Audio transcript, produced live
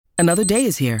Another day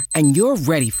is here, and you're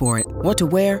ready for it. What to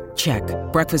wear? Check.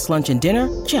 Breakfast, lunch, and dinner?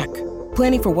 Check.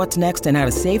 Planning for what's next and how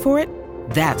to save for it?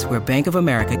 That's where Bank of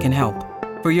America can help.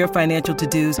 For your financial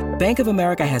to-dos, Bank of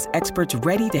America has experts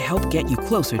ready to help get you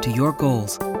closer to your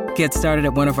goals. Get started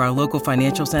at one of our local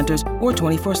financial centers or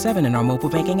 24/7 in our mobile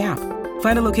banking app.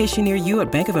 Find a location near you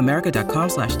at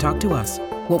bankofamerica.com/talktous.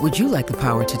 What would you like the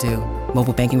power to do?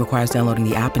 Mobile banking requires downloading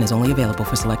the app and is only available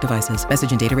for select devices.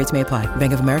 Message and data rates may apply.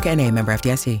 Bank of America N.A., member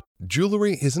FDIC.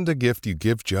 Jewelry isn't a gift you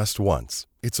give just once.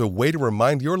 It's a way to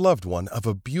remind your loved one of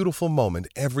a beautiful moment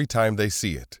every time they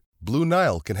see it. Blue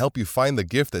Nile can help you find the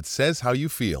gift that says how you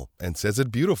feel and says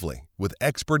it beautifully, with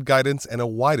expert guidance and a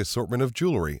wide assortment of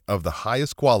jewelry of the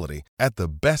highest quality at the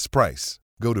best price.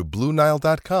 Go to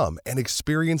BlueNile.com and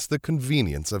experience the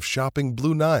convenience of shopping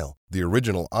Blue Nile, the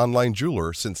original online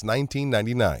jeweler since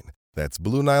 1999. That's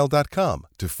BlueNile.com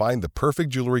to find the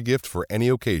perfect jewelry gift for any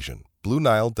occasion.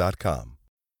 BlueNile.com.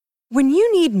 When you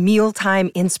need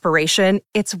mealtime inspiration,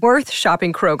 it's worth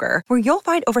shopping Kroger, where you'll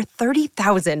find over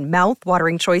 30,000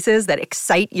 mouth-watering choices that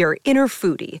excite your inner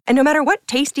foodie. And no matter what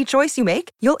tasty choice you make,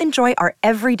 you'll enjoy our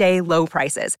everyday low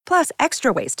prices, plus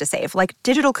extra ways to save, like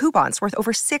digital coupons worth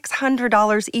over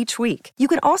 $600 each week. You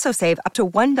can also save up to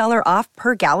 $1 off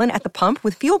per gallon at the pump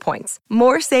with fuel points.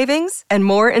 More savings and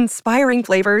more inspiring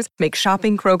flavors make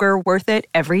shopping Kroger worth it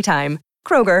every time.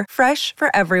 Kroger, fresh for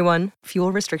everyone.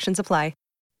 Fuel restrictions apply.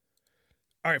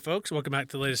 All right, folks, welcome back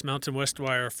to the latest Mountain West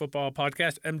Wire football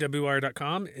podcast.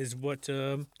 MWWire.com is what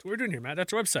we're doing here, Matt.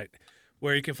 That's our website,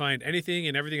 where you can find anything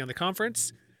and everything on the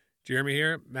conference. Jeremy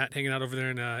here, Matt hanging out over there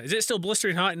in, is it still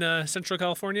blistering hot in Central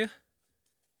California?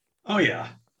 Oh,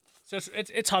 yeah. So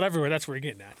it's hot everywhere. That's where you're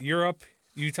getting at. Europe,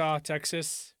 Utah,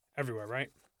 Texas, everywhere,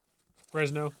 right?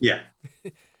 Fresno? Yeah.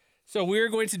 So we're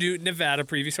going to do Nevada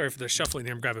preview. Sorry for the shuffling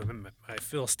here. I'm grabbing my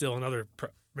Phil Still and other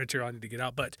material I need to get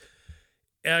out, but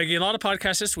again, a lot of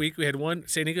podcasts this week. We had one,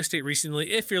 San Diego State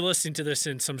recently. If you're listening to this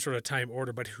in some sort of time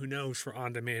order, but who knows for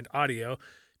on-demand audio.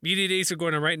 Media days are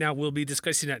going on right now. We'll be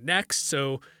discussing that next.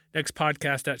 So next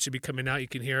podcast, that should be coming out. You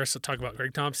can hear us. We'll talk about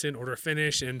Greg Thompson, Order of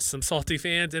Finish, and some salty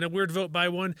fans, and a weird vote by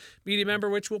one media member,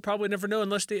 which we'll probably never know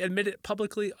unless they admit it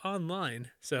publicly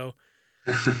online. So,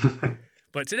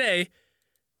 but today,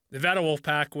 Nevada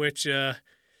Wolfpack, which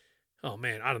oh,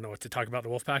 man, I don't know what to talk about the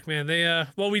Wolfpack, man.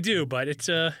 Well, we do, but it's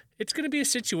going to be a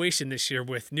situation this year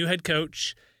with new head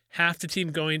coach, half the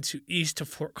team going east to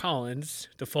Fort Collins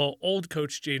to follow old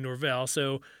coach Jay Norvell.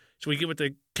 So should we get with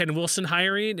the Ken Wilson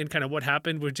hiring and kind of what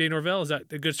happened with Jay Norvell? Is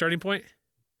that a good starting point?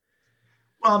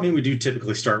 Well, I mean, we do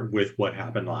typically start with what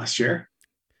happened last year.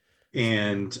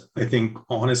 And I think,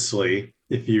 honestly,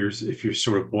 if you're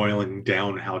sort of boiling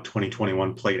down how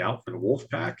 2021 played out for the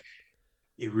Wolfpack,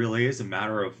 it really is a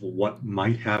matter of what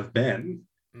might have been,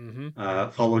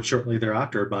 followed shortly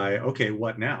thereafter by, okay,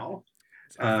 what now?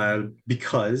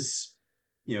 Because,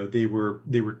 they were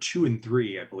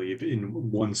 2-3, I believe,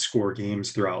 in one score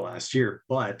games throughout last year.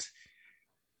 But,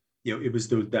 it was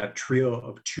that trio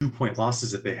of 2-point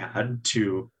losses that they had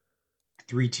to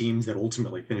three teams that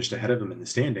ultimately finished ahead of them in the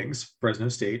standings, Fresno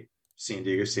State, San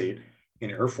Diego State, and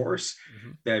Air Force,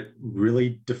 that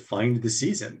really defined the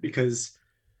season, because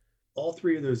all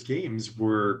three of those games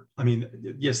were, I mean,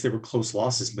 yes, they were close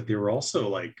losses, but they were also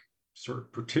like sort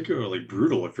of particularly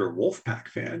brutal if you're a Wolfpack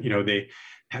fan. They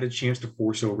had a chance to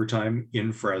force overtime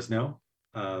in Fresno.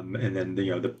 And then,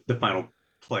 the final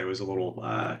play was a little,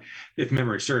 if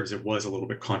memory serves, it was a little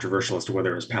bit controversial as to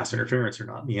whether it was pass interference or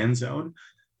not in the end zone.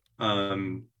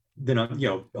 Then,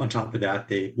 on top of that,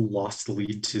 they lost the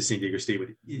lead to San Diego State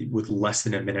with less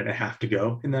than a minute and a half to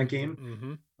go in that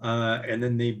game. And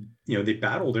then they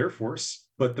battled Air Force,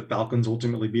 but the Falcons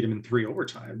ultimately beat them in 3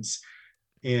 overtimes.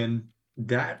 And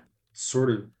that sort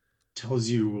of tells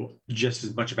you just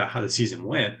as much about how the season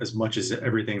went, as much as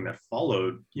everything that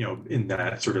followed, in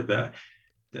that sort of the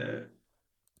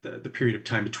period of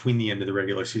time between the end of the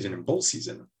regular season and bowl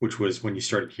season, which was when you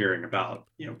started hearing about,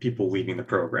 people leaving the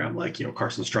program, like,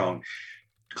 Carson Strong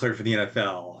declared for the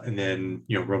NFL, and then,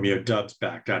 Romeo Doubs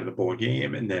backed out of the bowl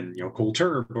game, and then, Cole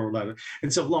Turner.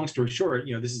 And so long story short,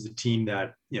 this is a team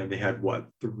that, they had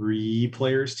 3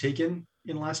 players taken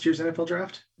in last year's NFL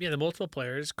draft. Yeah, the multiple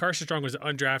players. Carson Strong was an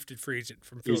undrafted free agent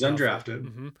from Philadelphia. He was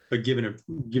undrafted, but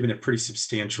given a pretty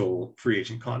substantial free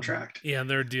agent contract. Yeah, and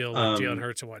their deal with Jalen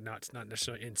Hurts and whatnot, it's not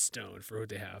necessarily in stone for who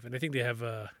they have. And I think they have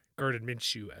Gardner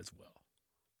Minshew as well.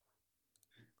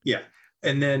 Yeah.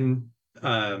 And then,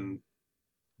 then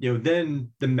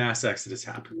the mass exodus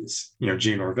happens.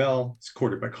 Jay Norvell is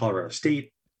courted by Colorado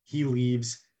State. He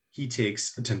leaves. He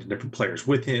takes a ton of different players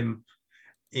with him.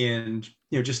 And,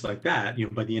 just like that,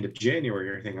 by the end of January,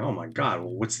 you're thinking, oh my God,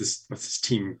 well, what's this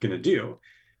team going to do?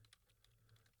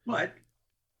 But,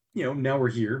 now we're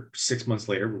here 6 months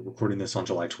later. We're recording this on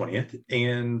July 20th.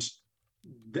 And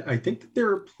I think that there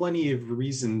are plenty of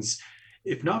reasons,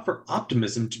 if not for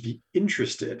optimism, to be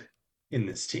interested in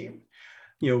this team.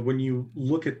 When you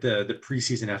look at the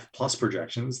preseason F plus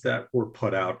projections that were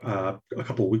put out a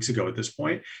couple of weeks ago at this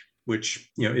point, which,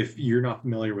 if you're not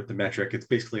familiar with the metric, it's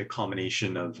basically a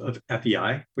combination of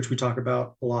FEI, which we talk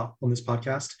about a lot on this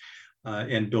podcast,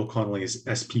 and Bill Connolly's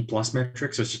SP plus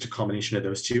metric. So it's just a combination of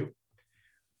those two.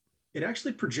 It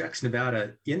actually projects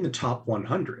Nevada in the top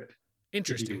 100.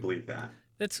 Interesting. If you can believe that.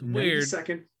 That's weird.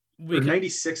 92nd or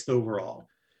 96th overall.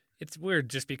 It's weird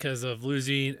just because of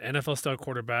losing NFL star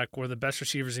quarterback, one of the best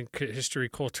receivers in history,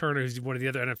 Cole Turner, who's one of the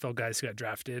other NFL guys who got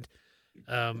drafted.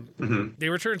 They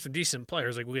returned some decent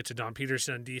players. Like we'll get to Don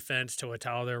Peterson on defense, Toa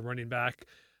Tao there running back.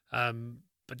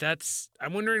 But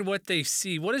I'm wondering what they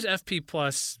see. What is FP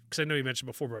plus? Because I know you mentioned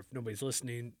before, but if nobody's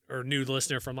listening or new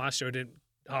listener from last show didn't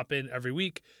hop in every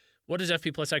week, what does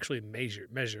FP plus actually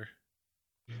measure?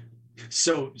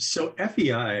 So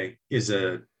FEI is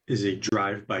a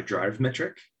drive by drive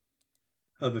metric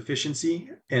of efficiency,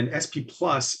 and SP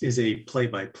plus is a play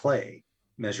by play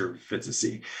measure of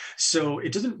efficiency. So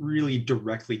it doesn't really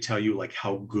directly tell you like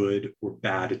how good or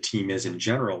bad a team is in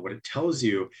general. What it tells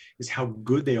you is how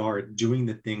good they are at doing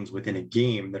the things within a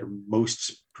game that are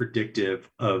most predictive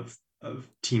of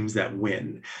teams that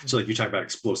win. So like you talk about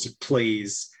explosive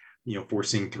plays,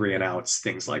 forcing 3 and outs,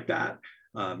 things like that,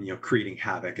 creating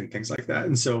havoc and things like that.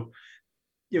 And so,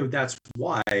 that's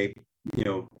why,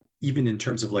 even in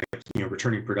terms of like,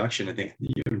 returning production, I think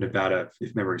Nevada,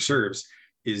 if memory serves,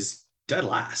 is dead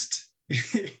last.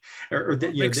 or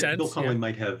that Bill Connolly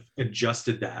might have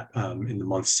adjusted that in the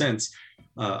months since.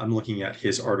 I'm looking at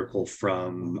his article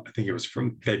from, I think it was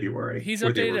from February. He's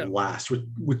where updated. They were last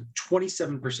with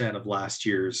 27% of last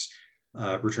year's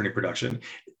returning production.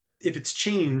 If it's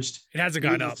changed, it hasn't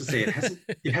gone up. To say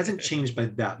it hasn't changed by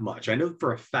that much. I know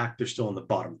for a fact they're still in the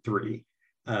bottom 3.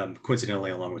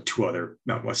 Coincidentally, along with 2 other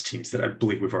Mountain West teams that I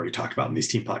believe we've already talked about in these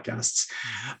team podcasts.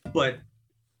 But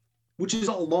which is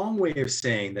a long way of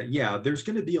saying that, yeah, there's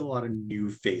going to be a lot of new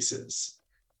faces.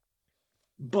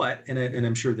 But, and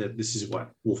I'm sure that this is what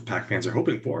Wolfpack fans are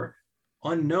hoping for,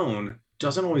 unknown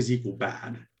doesn't always equal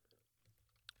bad.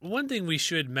 One thing we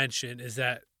should mention is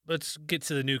that, let's get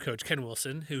to the new coach, Ken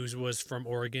Wilson, who was from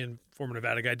Oregon, former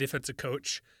Nevada guy, defensive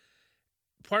coach.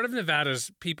 Part of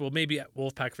Nevada's people, maybe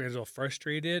Wolfpack fans, are a little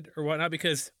frustrated or whatnot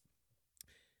because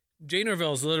Jay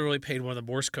Norvell is literally paid one of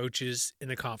the worst coaches in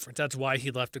the conference. That's why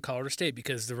he left to Colorado State,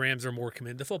 because the Rams are more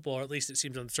committed to football, or at least it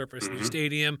seems on the surface. New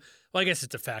stadium. Well, I guess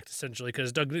it's a fact, essentially,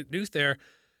 because Doug Duke there,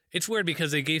 it's weird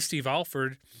because they gave Steve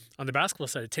Alford on the basketball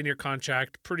side a 10-year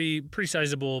contract, pretty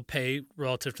sizable pay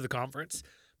relative to the conference.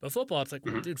 But football, it's like,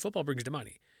 well, dude, football brings the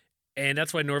money. And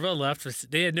that's why Norvell left.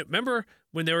 Remember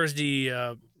when there was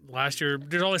the last year,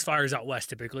 there's always fires out west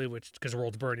typically, which because the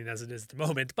world's burning as it is at the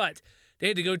moment. But they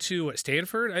had to go to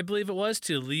Stanford, I believe it was,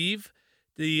 to leave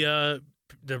the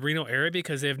Reno area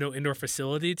because they have no indoor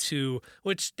facility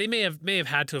which they may have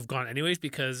had to have gone anyways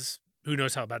because who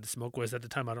knows how bad the smoke was at the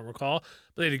time, I don't recall.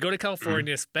 But they had to go to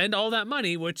California, spend all that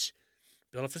money, which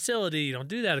build a facility. You don't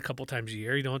do that a couple times a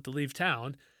year. You don't have to leave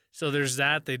town. So there's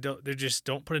that. They just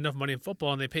don't put enough money in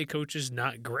football, and they pay coaches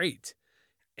not great.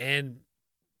 And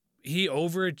he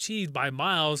overachieved by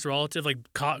miles relative, like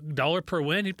dollar per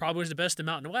win. He probably was the best in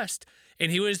Mountain West.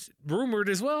 And he was rumored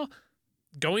as well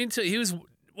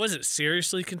wasn't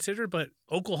seriously considered, but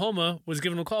Oklahoma was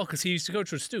giving him a call because he used to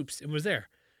coach with Stoops and was there.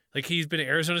 Like he's been at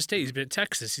Arizona State, he's been at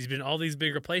Texas, he's been all these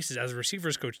bigger places as a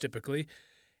receivers coach typically,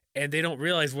 and they don't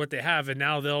realize what they have. And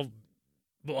now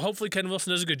hopefully Ken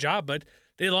Wilson does a good job, but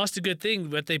they lost a good thing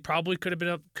that they probably could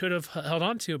have held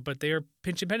on to, but they are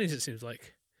pinching pennies, it seems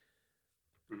like.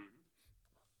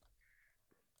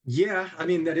 Yeah, I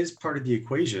mean, that is part of the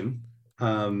equation. I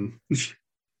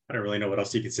don't really know what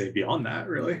else you could say beyond that,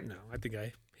 really. No, I think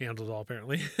I handled it all,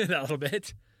 apparently, that little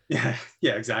bit. Yeah,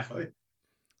 exactly.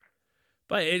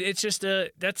 But it's just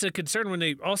that's a concern when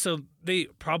they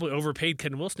probably overpaid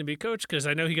Ken Wilson to be a coach because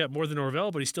I know he got more than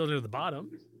Norvell, but he's still near the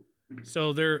bottom.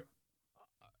 So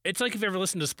it's like if you ever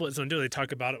listen to Split Zone, they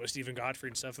talk about it with Stephen Godfrey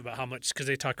and stuff about how much, because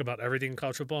they talk about everything in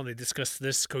college football and they discuss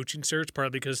this coaching search,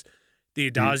 partly because the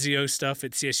Adazio stuff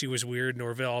at CSU was weird,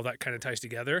 Norvell, all that kind of ties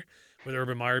together with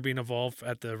Urban Meyer being involved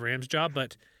at the Rams job.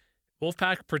 But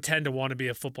Wolfpack pretend to want to be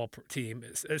a football team.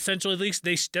 Essentially, at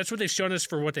least that's what they've shown us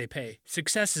for what they pay.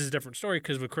 Success is a different story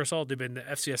because with Chris Ault, they've been the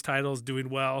FCS titles, doing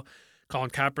well. Colin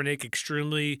Kaepernick,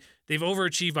 they've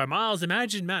overachieved by miles.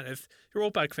 Imagine, Matt, if you're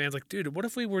Wolfpack fans, like, dude, what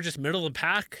if we were just middle of the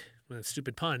pack? Well,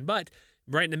 stupid pun, but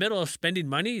right in the middle of spending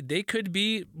money, they could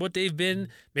be what they've been.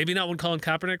 Maybe not when Colin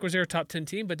Kaepernick was their top 10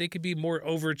 team, but they could be more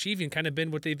overachieving, kind of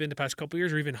been what they've been the past couple of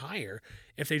years or even higher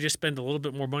if they just spend a little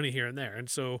bit more money here and there. And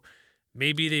so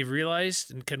maybe they've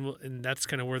realized and that's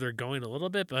kind of where they're going a little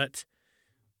bit, but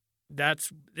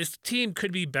this team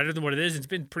could be better than what it is. It's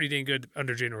been pretty dang good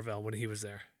under Jay Norvell when he was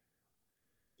there.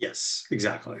 Yes,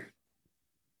 exactly.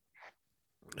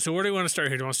 So where do you want to start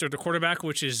here? Do you want to start the quarterback,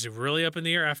 which is really up in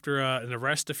the air after an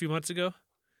arrest a few months ago?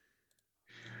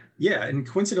 Yeah, and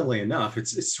coincidentally enough,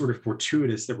 it's sort of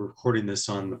fortuitous that we're recording this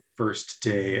on the first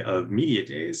day of media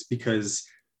days because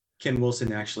Ken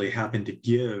Wilson actually happened to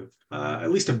give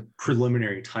at least a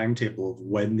preliminary timetable of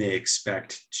when they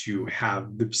expect to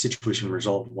have the situation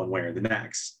resolved one way or the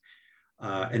next,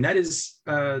 and that is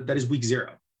week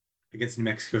 0 against New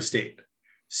Mexico State.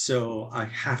 So I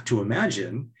have to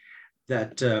imagine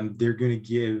that they're going to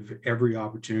give every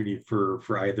opportunity for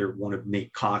either one of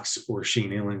Nate Cox or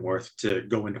Shane Illingworth to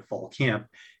go into fall camp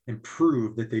and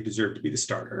prove that they deserve to be the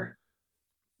starter.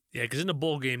 Yeah, because in the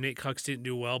bowl game, Nate Cox didn't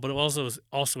do well, but it was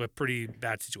also a pretty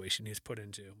bad situation he was put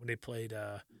into when they played,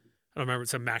 I don't remember,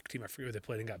 some MAC team, I forget who they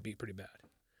played, and got beat pretty bad.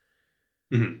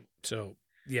 Mm-hmm. So,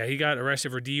 yeah, he got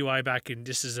arrested for DUI back in,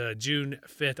 this is a June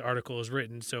 5th article was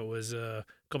written, so it was a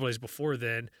couple days before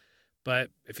then. But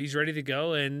if he's ready to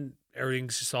go and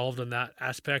everything's solved on that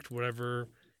aspect, whatever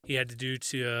he had to do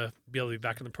to be able to be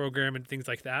back in the program and things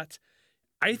like that,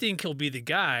 I think he'll be the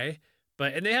guy.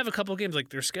 And they have a couple of games, like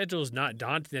their schedule is not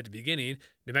daunting at the beginning.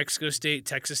 New Mexico State,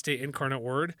 Texas State, Incarnate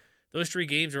Word. Those 3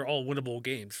 games are all winnable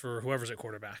games for whoever's at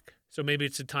quarterback. So maybe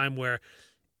it's a time where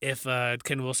if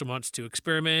Ken Wilson wants to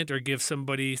experiment or give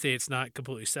somebody, say it's not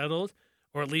completely settled,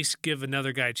 or at least give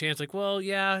another guy a chance, like, well,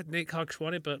 yeah, Nate Cox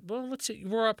won it, but well, let's see,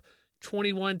 we're up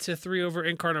 21-3 over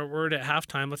Incarnate Word at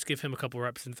halftime. Let's give him a couple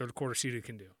reps in the third quarter, see what he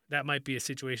can do. That might be a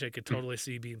situation I could totally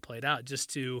see being played out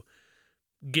just to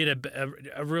get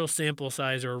a real sample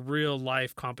size or a real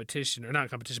life competition, or not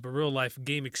competition, but real life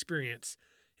game experience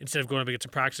instead of going up against a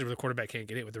practice where the quarterback can't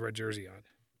get it with the red jersey on.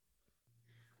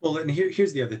 Well, and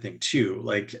here's the other thing too.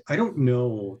 Like, I don't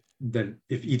know that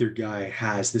if either guy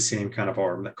has the same kind of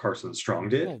arm that Carson Strong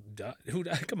did. Oh,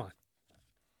 come on.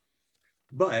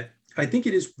 But I think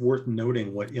it is worth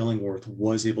noting what Illingworth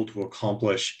was able to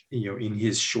accomplish, in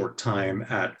his short time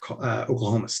at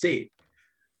Oklahoma State.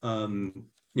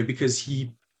 Because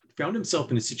he found himself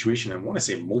in a situation, I want to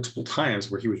say multiple times,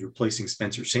 where he was replacing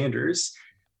Spencer Sanders.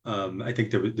 I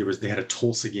think they had a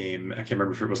Tulsa game. I can't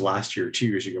remember if it was last year or 2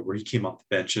 years ago, where he came off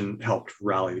the bench and helped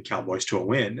rally the Cowboys to a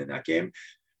win in that game.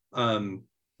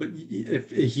 But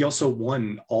he also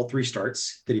won all 3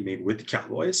 starts that he made with the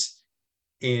Cowboys.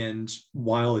 And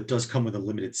while it does come with a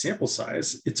limited sample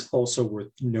size, it's also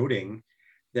worth noting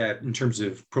that in terms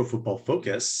of Pro Football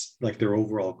Focus, like their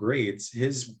overall grades,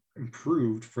 his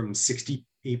improved from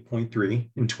 68.3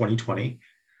 in 2020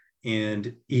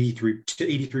 and 83 to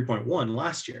 83.1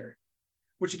 last year,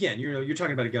 which again, you're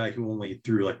talking about a guy who only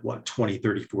threw 20,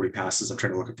 30, 40 passes. I'm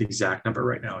trying to look at the exact number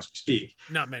right now as we speak.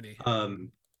 Not many.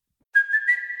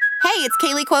 Hey, it's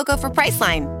Kaylee Cuoco for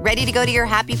Priceline. Ready to go to your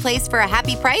happy place for a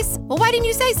happy price? Well, why didn't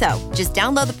you say so? Just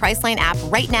download the Priceline app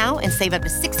right now and save up to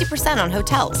 60% on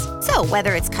hotels. So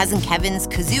whether it's Cousin Kevin's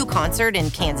Kazoo Concert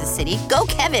in Kansas City, go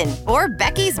Kevin, or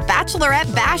Becky's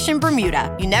Bachelorette Bash in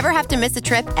Bermuda, you never have to miss a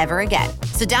trip ever again.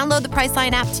 So download the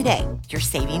Priceline app today. Your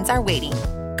savings are waiting.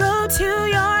 Go to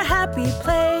your happy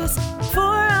place for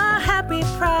a happy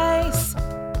price.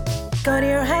 Go to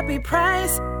your happy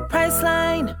price,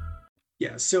 Priceline.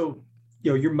 Yeah, so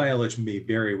your mileage may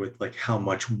vary with how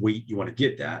much weight you want to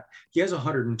get at. He has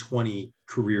 120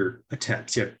 career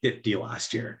attempts. He had 50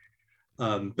 last year,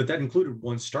 but that included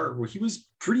 1 start where he was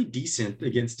pretty decent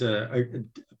against a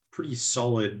pretty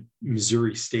solid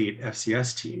Missouri State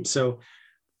FCS team. So,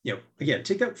 again,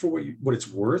 take that for what it's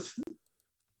worth.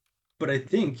 But I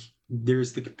think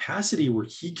there's the capacity where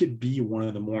he could be one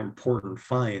of the more important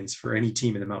finds for any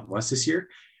team in the Mountain West this year,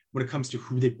 when it comes to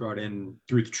who they brought in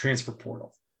through the transfer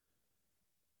portal.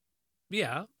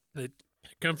 Yeah, they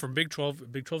come from Big 12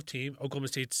 team. Oklahoma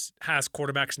State has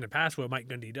quarterbacks in the past. What Mike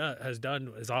Gundy has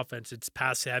done is offense. It's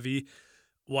pass savvy,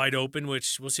 wide open,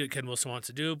 which we'll see what Ken Wilson wants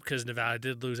to do because Nevada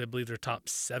did lose, I believe, their top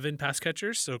 7 pass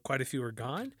catchers, so quite a few are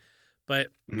gone. But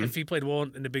if he played well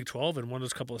in the Big 12 and won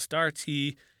those couple of starts,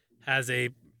 he has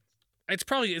it's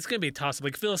going to be a toss-up.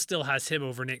 Like Phil still has him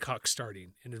over Nate Cox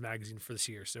starting in his magazine for this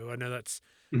year. So I know that's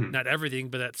not everything,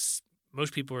 but that's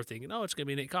most people are thinking, it's going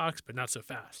to be Nate Cox, but not so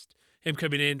fast. Him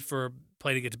coming in for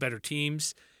playing against better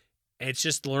teams. And it's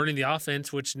just learning the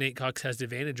offense, which Nate Cox has the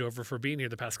advantage over for being here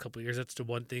the past couple of years. That's the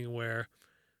one thing where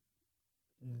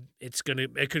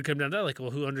it could come down to that, like,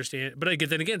 well, who understand? But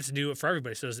then again, it's new for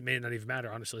everybody, so it may not even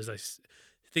matter, honestly, as I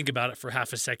think about it for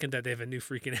half a second, that they have a new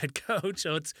freaking head coach.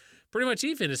 So it's pretty much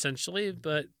even, essentially.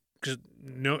 But because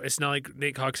it's not like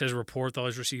Nate Cox has a rapport with all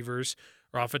his receivers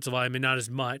or offensive linemen, not as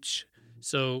much.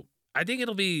 So I think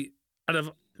it'll be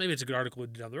maybe it's a good article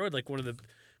down the road, like one of the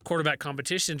quarterback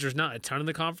competitions. There's not a ton in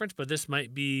the conference, but this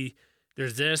might be.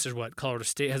 There's what Colorado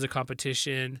State has a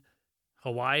competition,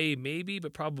 Hawaii maybe,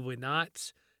 but probably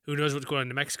not. Who knows what's going on in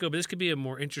New Mexico? But this could be a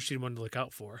more interesting one to look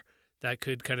out for. That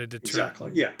could kind of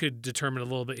could determine a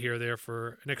little bit here or there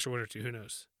for an extra win or two. Who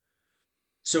knows?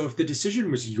 So if the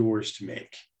decision was yours to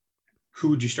make, who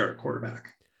would you start at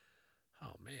quarterback?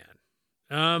 Oh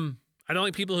man, I don't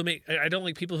like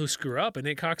people who screw up. And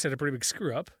Nate Cox had a pretty big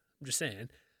screw up. I'm just saying,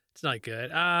 it's not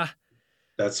good.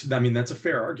 That's a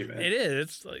fair argument. It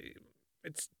is.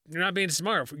 You're not being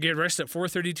smart. Get arrested at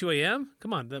 4:32 a.m.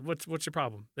 Come on, what's your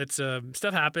problem? That's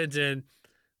stuff happens, and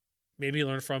maybe you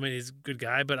learn from it. He's a good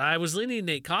guy, but I was leaning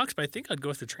Nate Cox, but I think I'd go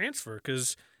with the transfer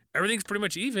because everything's pretty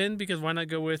much even. Because why not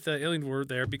go with Illingworth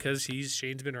there? Because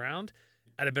Shane's been around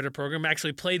at a better program,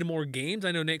 actually played more games.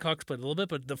 I know Nate Cox played a little bit,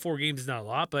 but the 4 games is not a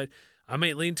lot. But I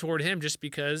might lean toward him just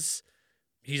because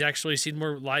he's actually seen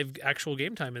more live actual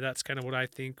game time, and that's kind of what I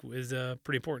think is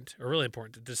pretty important, or really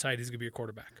important, to decide who's going to be your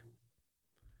quarterback.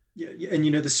 Yeah, and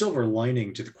the silver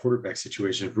lining to the quarterback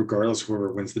situation, regardless of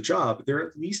whoever wins the job, they're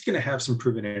at least going to have some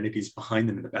proven entities behind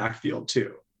them in the backfield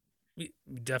too.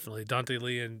 Definitely, Dante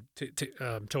Lee and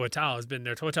Toa Tao has been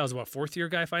there. Toa Tao's what, 4th-year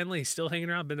guy finally? He's still hanging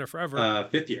around, been there forever.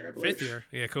 5th year, I believe. 5th year,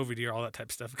 yeah, COVID year, all that type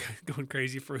of stuff, going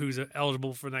crazy for who's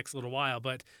eligible for the next little while.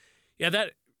 But yeah,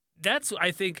 that's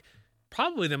I think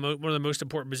probably one of the most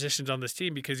important positions on this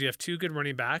team, because you have 2 good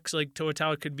running backs. Like Toa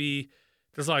Tao could be.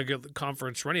 There's a lot of good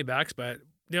conference running backs, but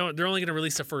they're only going to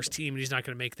release the first team, and he's not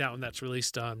going to make that one. That's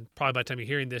released probably by the time you're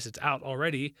hearing this, it's out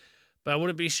already. But I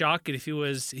wouldn't be shocked if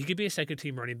he could be a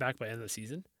second-team running back by the end of the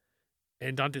season.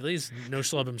 And Dante Lee's no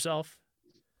schlub himself.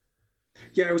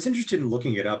 Yeah, I was interested in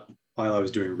looking it up while I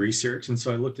was doing research, and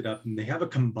so I looked it up, and they have a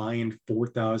combined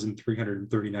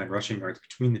 4,339 rushing yards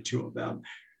between the 2 of them.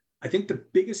 I think the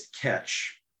biggest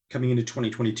catch coming into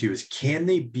 2022 is, can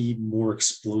they be more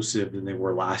explosive than they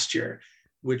were last year,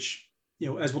 which,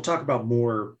 as we'll talk about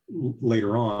more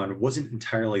later on, wasn't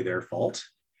entirely their fault.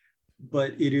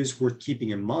 But it is worth keeping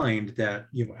in mind that,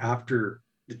 after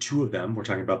the 2 of them, we're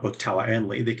talking about both Tawa and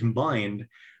Lee, they combined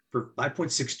for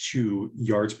 5.62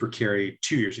 yards per carry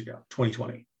 2 years ago,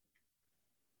 2020.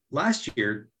 Last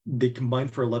year, they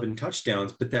combined for 11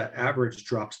 touchdowns, but that average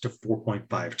dropped to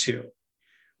 4.52,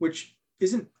 which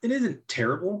isn't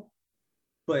terrible.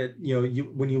 But,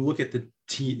 when you look at the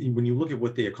team, when you look at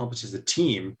what they accomplished as a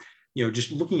team,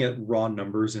 just looking at raw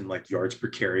numbers and like yards per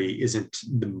carry isn't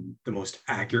the most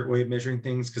accurate way of measuring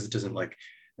things, because it doesn't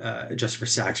adjust for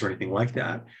sacks or anything like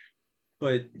that.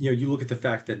 But, you look at the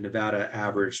fact that Nevada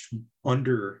averaged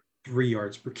under 3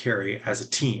 yards per carry as a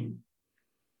team.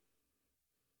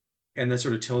 And that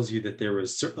sort of tells you that there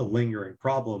was a lingering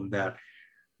problem that,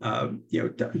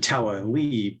 Tawa and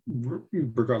Lee,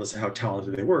 regardless of how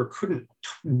talented they were, couldn't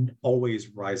always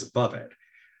rise above it.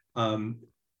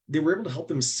 They were able to help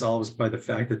themselves by the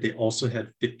fact that they also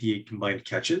had 58 combined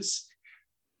catches.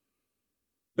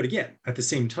 But again, at the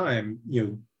same time,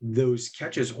 those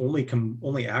catches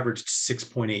only averaged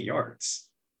 6.8 yards,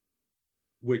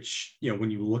 which,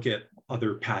 when you look at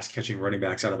other pass catching running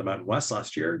backs out of the Mountain West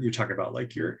last year, you're talking about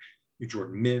like your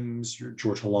Jordan Mims, your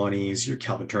George Halanis, your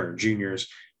Calvin Turner Jr.'s,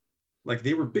 like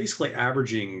they were basically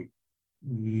averaging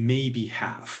maybe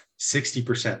half,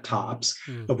 60% tops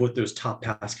of what those top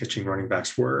pass catching running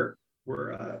backs were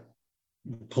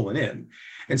pulling in.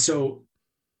 And so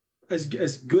as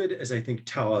good as I think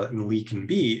Tawa and Lee can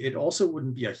be, it also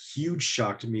wouldn't be a huge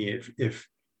shock to me if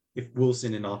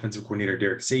Wilson and offensive coordinator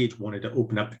Derek Sage wanted to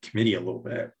open up the committee a little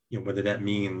bit, whether that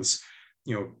means,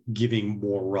 giving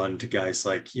more run to guys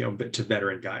like, to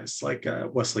veteran guys like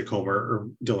Wesley Comer or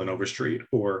Dylan Overstreet,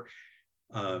 or,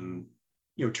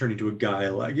 turning to a guy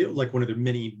like one of the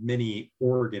many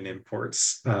Oregon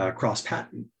imports, Cross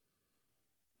Patton.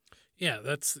 Yeah,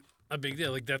 that's a big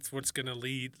deal. Like that's what's going to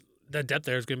lead. That depth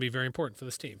there is going to be very important for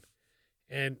this team.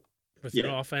 And with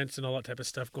no offense and all that type of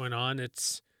stuff going on,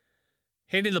 it's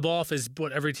handing the ball off is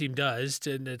what every team does,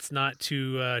 and it's not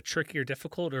too tricky or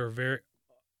difficult or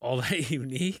all that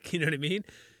unique. You know what I mean?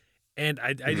 And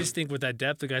I just think with that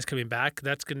depth, the guys coming back,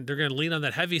 they're going to lean on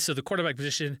that heavy. So the quarterback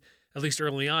position, at least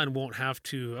early on, won't have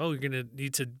to, you're going to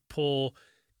need to pull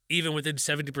even within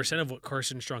 70% of what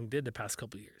Carson Strong did the past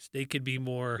couple of years. They could be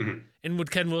more, and with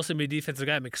Ken Wilson be a defensive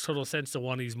guy, it makes total sense to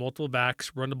want to use multiple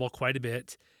backs, run the ball quite a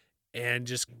bit, and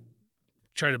just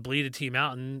try to bleed a team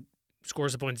out and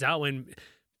scores the points out when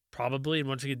probably, and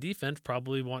once again, defense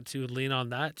probably want to lean on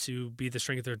that to be the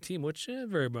strength of their team, which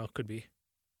very well could be.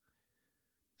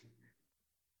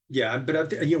 Yeah,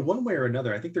 but one way or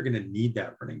another, I think they're going to need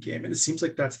that running game, and it seems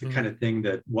like that's the kind of thing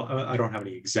that. Well, I don't have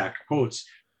any exact quotes,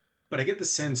 but I get the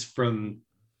sense from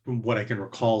what I can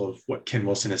recall of what Ken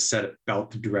Wilson has said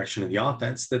about the direction of the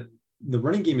offense that the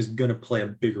running game is going to play a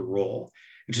bigger role.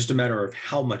 It's just a matter of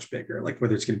how much bigger, like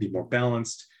whether it's going to be more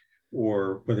balanced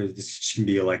or whether this can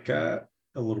be like a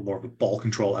little more of a ball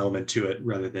control element to it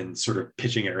rather than sort of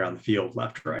pitching it around the field,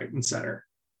 left, right, and center.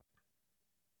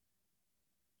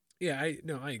 Yeah,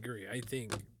 I agree. I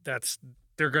think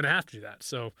they're going to have to do that.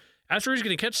 So after he's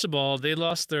going to catch the ball, they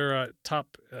lost their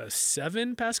top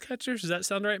 7 pass catchers. Does that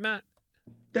sound right, Matt?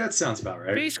 That sounds about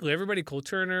right. Basically, everybody: Cole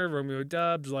Turner, Romeo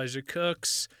Doubs, Elijah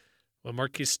Cooks. Well,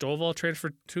 Marquise Stovall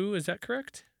transferred too. Is that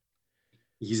correct?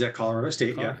 He's at Colorado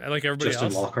State, yeah. I like everybody Justin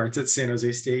else. Justin Lockhart's at San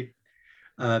Jose State.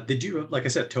 They do, like I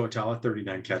said, Toatawa,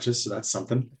 39 catches, so that's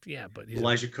something. Yeah, but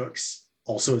Elijah Cooks,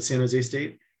 also at San Jose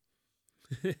State.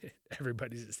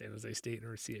 Everybody's at San Jose State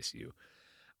or CSU.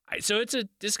 So it's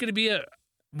going to be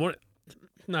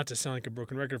not to sound like a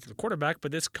broken record for the quarterback,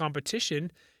 but this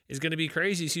competition is going to be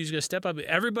crazy. So he's going to step up.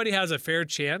 Everybody has a fair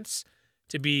chance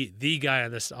to be the guy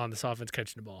on this offense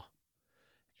catching the ball.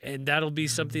 And that'll be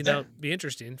something that'll be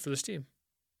interesting for this team.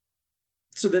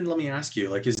 So then let me ask you,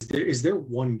 like, is there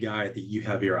one guy that you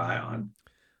have your eye on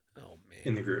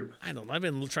in the group? I don't know. I've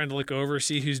been trying to look over,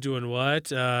 see who's doing what.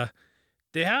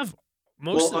 They have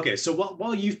most. Well, okay. So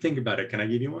while you think about it, can I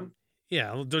give you one?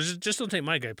 Yeah. Just don't take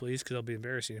my guy, please, because it'll be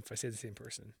embarrassing if I say the same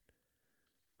person.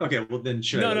 Okay. Well, then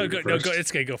should I? No, go.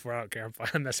 It's going to go for it. I don't care. I'm fine.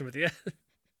 I'm messing with you.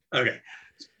 Okay.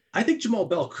 I think Jamal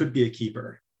Bell could be a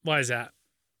keeper. Why is that?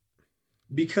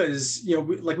 Because,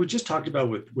 like we just talked about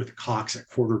with Cox at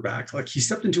quarterback, like he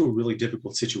stepped into a really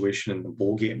difficult situation in the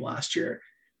bowl game last year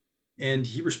and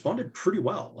he responded pretty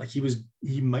well. Like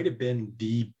he might've been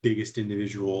the biggest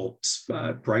individual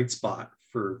bright spot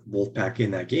for Wolfpack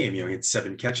in that game. He had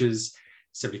 7 catches,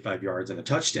 75 yards and a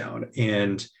touchdown.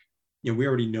 And, we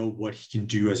already know what he can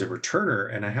do as a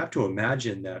returner. And I have to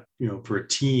imagine that, for a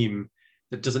team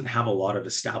that doesn't have a lot of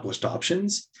established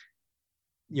options,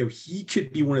 he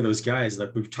could be one of those guys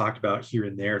that we've talked about here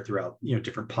and there throughout,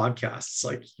 different podcasts.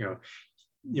 Like,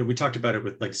 we talked about it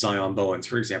with like Zion Bowens,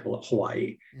 for example, at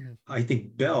Hawaii. Mm-hmm. I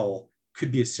think Bell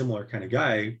could be a similar kind of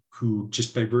guy who,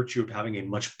 just by virtue of having a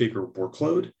much bigger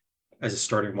workload as a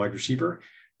starting wide receiver,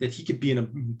 that he could be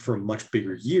for a much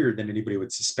bigger year than anybody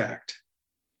would suspect.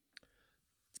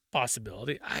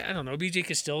 Possibility. I don't know. BJ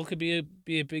Castile could be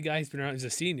a big guy. He's been around as a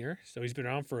senior, so he's been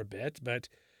around for a bit, but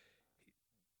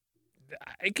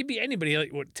it could be anybody.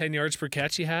 Like 10 yards per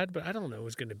catch he had, but I don't know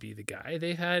who's going to be the guy.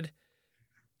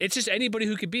 It's just anybody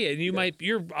who could be it. And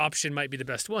your option might be the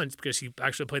best ones because he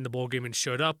actually played in the bowl game and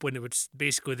showed up when it was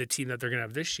basically the team that they're going to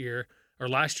have this year or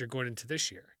last year going into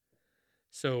this year.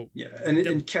 So yeah,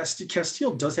 and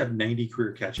Castile does have 90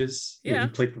 career catches. Yeah, he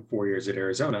played for 4 years at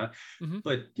Arizona. Mm-hmm.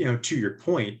 But to your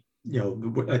point,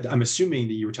 I'm assuming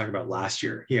that you were talking about last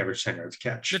year. He averaged 10 yards a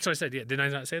catch. That's what I said. Yeah, did I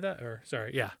not say that? Or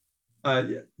sorry, yeah.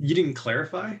 You didn't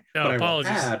clarify, but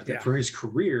apologies. I will add that for his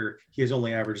career, he has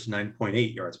only averaged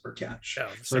 9.8 yards per catch.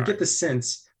 So I get the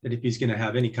sense that if he's going to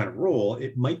have any kind of role,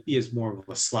 it might be as more of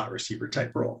a slot receiver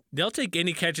type role. They'll take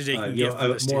any catches they can get.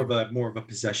 More of a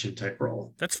possession type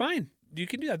role. That's fine. You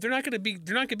can do that. They're not going to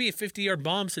be a 50-yard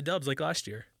bombs to Dubs like last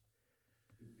year.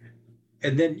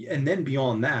 And then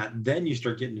beyond that, then you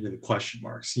start getting into the question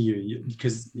marks.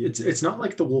 Because it's not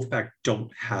like the Wolfpack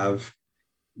don't have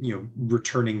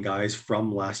returning guys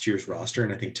from last year's roster,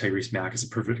 and I think Tyrese Mack is a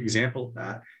perfect example of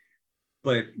that.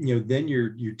 But then you're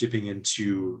dipping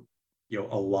into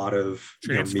a lot of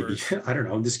maybe I don't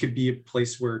know. This could be a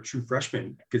place where true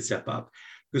freshmen could step up.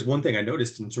 Because one thing I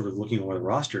noticed in sort of looking over the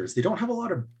rosters, they don't have a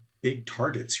lot of big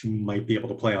targets who might be able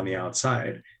to play on the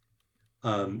outside.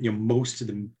 Most of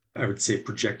them, I would say,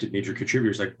 projected major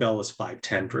contributors like Bell is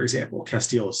 5'10", for example.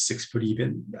 Castile is 6 foot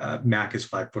even. Mack is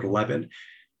 5'11".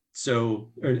 So,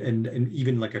 and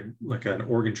even like an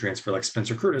Oregon transfer like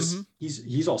Spencer Curtis, mm-hmm.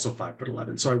 he's also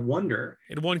 5'11". So I wonder.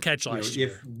 He had one catch last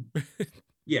year.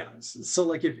 Yeah. So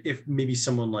like if maybe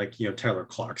someone like Tyler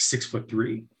Clark,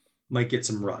 6'3", might get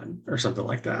some run or something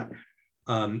like that.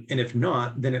 And if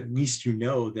not, then at least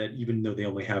that even though they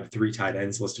only have 3 tight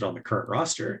ends listed on the current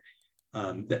roster,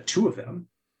 that 2 of them,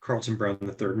 Carlton Brown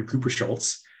III and Cooper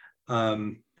Schultz,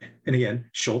 and again,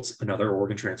 Schultz, another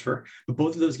Oregon transfer, but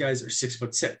both of those guys are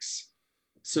 6'6".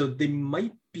 So they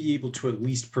might be able to at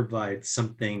least provide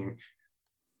something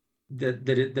that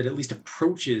at least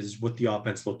approaches what the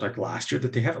offense looked like last year,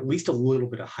 that they have at least a little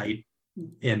bit of height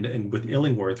And with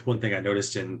Illingworth, one thing I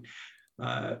noticed in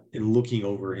looking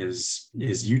over his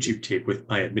YouTube tape with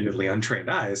my admittedly untrained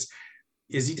eyes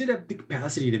is he did have the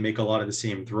capacity to make a lot of the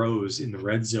same throws in the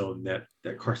red zone that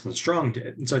Carson Strong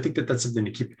did. And so I think that that's something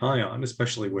to keep an eye on,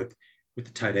 especially with the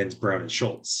tight ends Brown and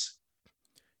Schultz.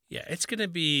 Yeah, it's going to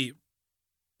be,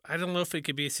 I don't know if it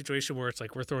could be a situation where it's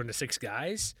like we're throwing to 6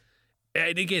 guys.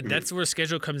 And again, that's where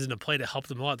schedule comes into play to help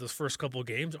them a lot. Those first couple of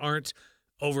games aren't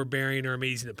overbearing or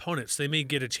amazing opponents. They may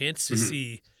get a chance to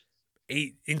see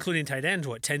 8, including tight ends,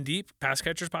 10 deep, pass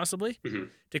catchers possibly,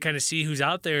 to kind of see who's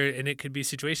out there. And it could be a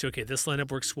situation, okay, this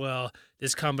lineup works well,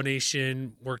 this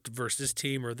combination worked versus this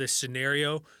team or this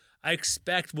scenario. I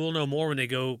expect we'll know more when they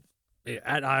go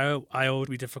at Iowa. Iowa would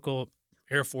be difficult.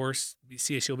 Air Force,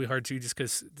 CSU will be hard too just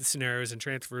because the scenarios and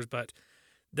transfers. But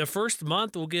the first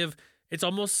month will give, it's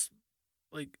almost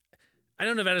like, I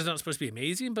know Nevada's not supposed to be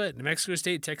amazing, but New Mexico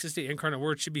State, Texas State, Incarnate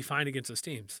Word should be fine against those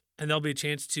teams. And there'll be a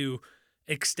chance to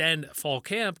extend fall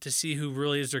camp to see who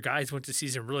really is their guys once the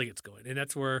season really gets going. And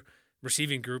that's where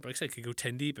receiving group, like I said, could go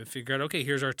 10 deep and figure out, okay,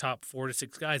 here's our top 4 to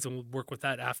 6 guys, and we'll work with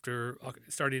that after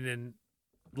starting in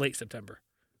late September.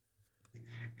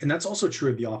 And that's also true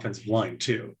of the offensive line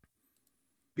too,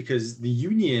 because the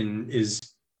Union is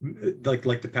like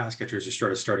the pass catchers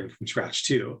are starting from scratch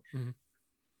too.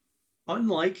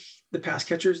 Unlike the pass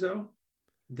catchers, though,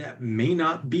 that may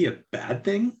not be a bad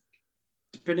thing,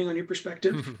 depending on your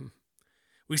perspective.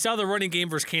 We saw the running game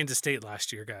versus Kansas State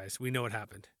last year, guys. We know what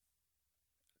happened.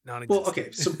 Well,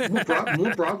 okay. So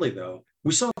more broadly, though,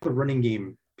 we saw the running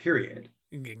game, period.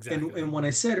 Exactly. And when I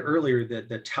said earlier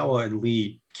that Tawa and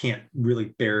Lee can't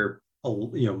really bear a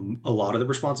lot of the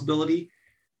responsibility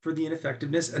for the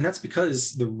ineffectiveness, and that's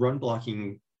because the run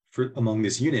blocking among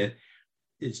this unit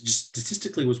is just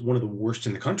statistically was one of the worst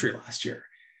in the country last year.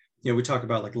 We talk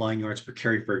about like line yards per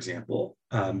carry, for example.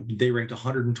 They ranked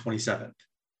 127th,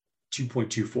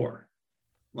 2.24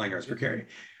 line yards per carry.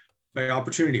 By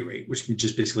opportunity rate, which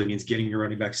just basically means getting your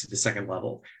running backs to the second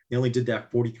level, they only did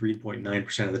that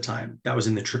 43.9% of the time. That was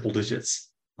in the triple digits,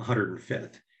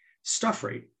 105th. Stuff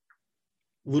rate,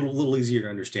 little easier to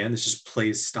understand. This just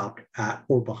plays stopped at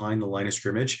or behind the line of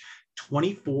scrimmage,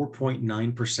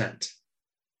 24.9%.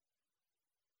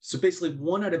 So basically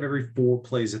 1 out of every 4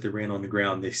 plays that they ran on the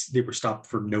ground, they were stopped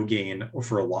for no gain or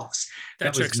for a loss.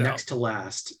 That was next to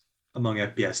last among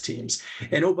FBS teams.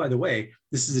 And oh, by the way,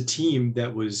 this is a team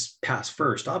that was pass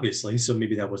first, obviously, so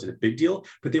maybe that wasn't a big deal,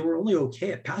 but they were only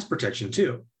okay at pass protection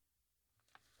too.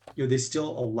 They still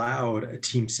allowed a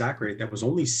team sack rate that was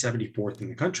only 74th in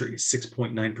the country,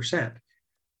 6.9%.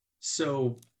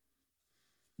 So,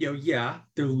 yeah,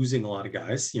 they're losing a lot of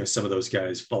guys. Some of those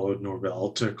guys followed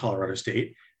Norvell to Colorado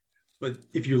State. But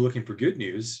if you're looking for good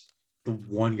news, the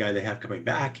one guy they have coming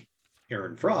back,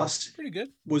 Aaron Frost, pretty good,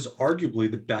 was arguably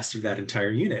the best of that entire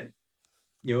unit.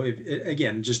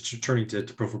 Again, just turning to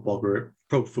Pro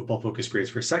Football Focus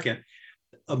grades for a second,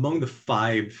 among the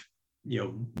 5,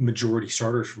 majority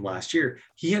starters from last year,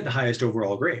 he had the highest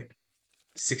overall grade,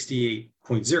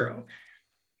 68.0.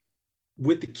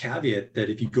 With the caveat that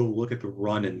if you go look at the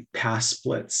run and pass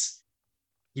splits,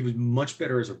 he was much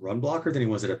better as a run blocker than he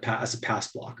was as a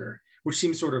pass blocker, which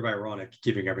seems sort of ironic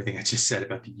given everything I just said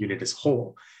about the unit as a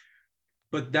whole.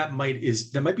 But that might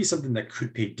be something that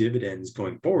could pay dividends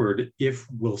going forward if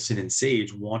Wilson and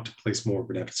Sage want to place more of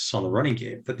an emphasis on the running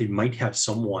game, that they might have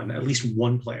someone, at least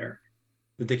one player,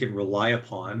 that they can rely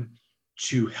upon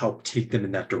to help take them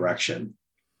in that direction.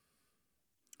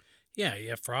 Yeah,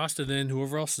 Frost, and then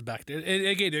whoever else is back there. And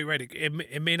again, you're right,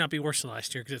 it may not be worse than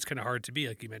last year because it's kind of hard to be,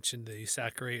 like you mentioned, the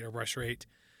sack rate or rush rate,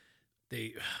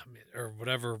 or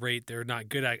whatever rate they're not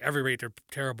good at. Every rate they're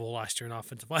terrible last year in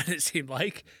offensive line, it seemed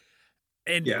like.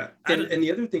 And and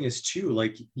the other thing is too,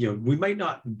 we might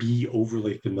not be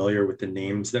overly familiar with the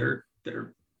names that are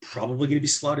probably going to be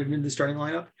slotted into the starting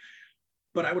lineup,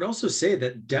 but I would also say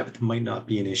that depth might not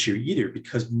be an issue either,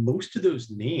 because most of those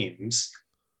names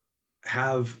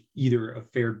have either a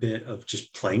fair bit of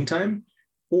just playing time,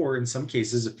 or in some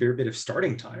cases a fair bit of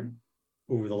starting time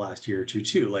over the last year or two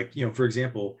too. For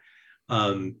example,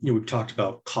 we've talked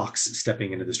about Cox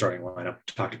stepping into the starting lineup,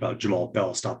 talked about Jamal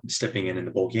Bell stepping in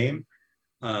the bowl game.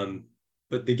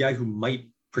 But the guy who might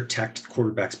protect the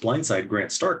quarterback's blindside,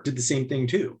 Grant Stark, did the same thing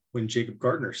too when Jacob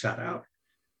Gardner sat out.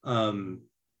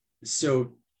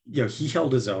 So he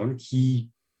held his own. He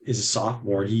is a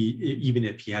sophomore. Even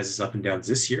if he has his up and downs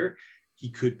this year, he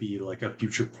could be like a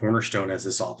future cornerstone as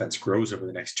this offense grows over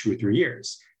the next 2 or 3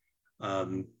 years.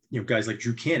 Guys like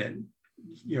Drew Cannon.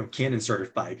 Cannon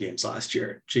started 5 games last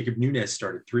year. Jacob Nunes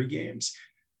started 3 games.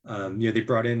 They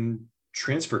brought in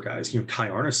transfer guys. Kai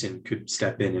Arneson could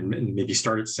step in and maybe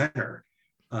start at center.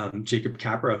 Jacob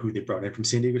Capra, who they brought in from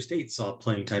San Diego State, saw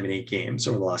playing time in 8 games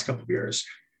over the last couple of years.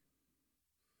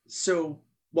 So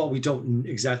while we don't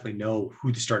exactly know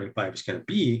who the starting 5 is going to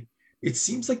be, it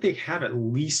seems like they have at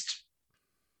least,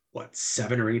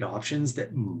 7 or 8 options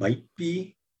that might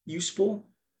be useful.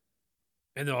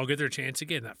 And they'll all get their chance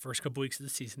again that first couple weeks of the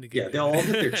season to get. Yeah, they'll all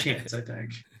get their chance, I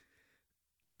think.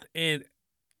 And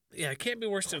yeah, it can't be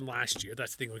worse than last year.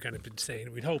 That's the thing we've kind of been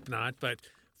saying. We'd hope not, but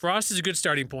Frost is a good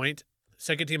starting point.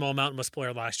 Second team All-Mountain West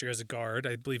player last year as a guard.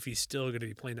 I believe he's still going to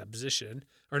be playing that position.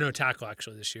 Or no, tackle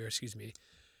actually this year, excuse me.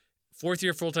 4th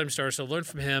year full-time starter, so learn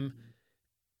from him.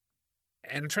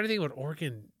 And I'm trying to think what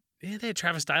Oregon, they had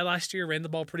Travis Dye last year, ran the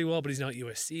ball pretty well, but he's now at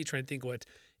USC. Trying to think what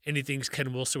anything's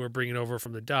Ken Wilson were bringing over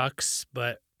from the Ducks.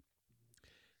 But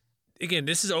again,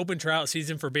 this is open tryout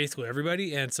season for basically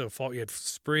everybody. And so you had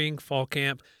spring, fall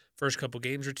camp, first couple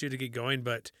games or two to get going.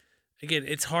 But again,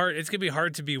 it's hard. It's going to be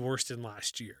hard to be worse than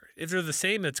last year. If they're the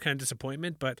same, that's kind of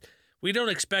disappointment. But we don't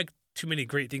expect too many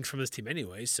great things from this team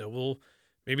anyway. So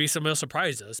maybe somebody will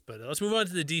surprise us. But let's move on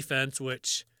to the defense,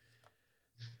 which,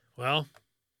 well,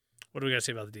 what do we got to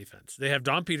say about the defense? They have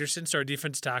Don Peterson, start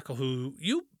defense tackle, who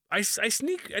I took a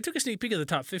sneak peek of the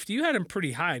top 50. You had him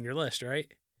pretty high on your list, right?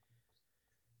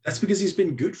 That's because he's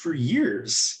been good for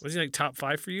years. Was he like top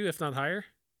 5 for you, if not higher?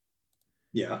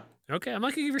 Yeah. Okay, I'm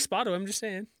not gonna give your spot to him. I'm just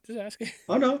saying, just asking.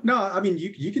 Oh no. I mean,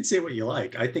 you can say what you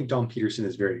like. I think Don Peterson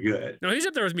is very good. No, he's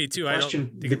up there with me too. I don't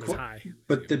think it was high.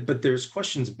 But there's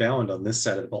questions bound on this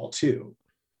side of the ball too.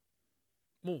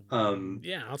 Well,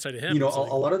 yeah, outside of him, you know,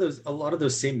 a lot of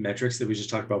those same metrics that we just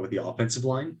talked about with the offensive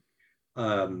line,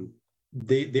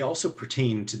 they also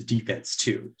pertain to the defense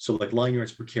too. So like line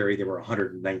yards per carry, they were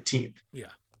 119th. Yeah.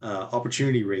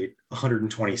 Opportunity rate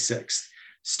 126th.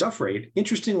 Stuff rate,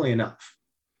 interestingly enough,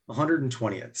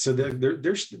 120th. So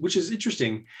there's, which is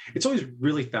interesting. It's always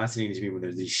really fascinating to me when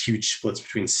there's these huge splits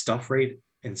between stuff rate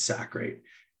and sack rate,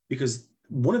 because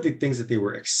one of the things that they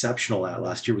were exceptional at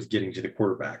last year was getting to the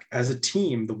quarterback. As a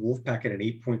team, the Wolfpack had an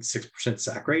 8.6%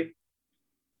 sack rate,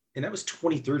 and that was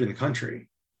 23rd in the country.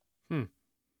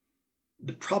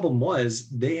 The problem was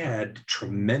they had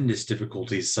tremendous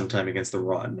difficulties sometime against the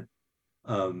run.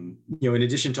 You know, in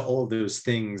addition to all of those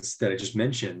things that I just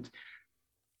mentioned,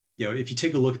 you know, if you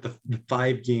take a look at the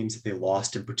 5 games that they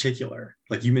lost in particular,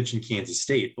 like you mentioned Kansas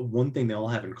State, but one thing they all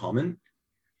have in common,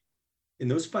 in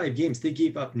those 5 games, they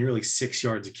gave up nearly 6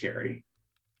 yards a carry.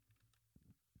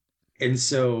 And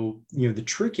so, you know, the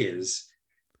trick is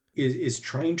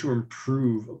trying to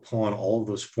improve upon all of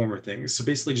those former things. So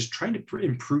basically just trying to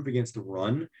improve against the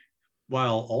run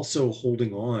while also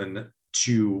holding on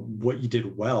to what you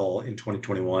did well in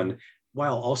 2021,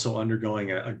 while also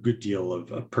undergoing a good deal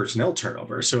of personnel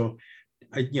turnover. So,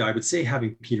 I would say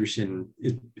having Peterson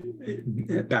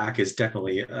back is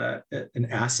definitely an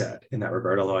asset in that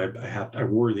regard. Although I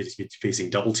worry that he's facing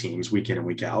double teams week in and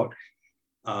week out,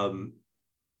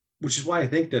 which is why I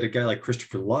think that a guy like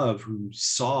Christopher Love, who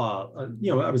saw,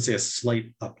 I would say a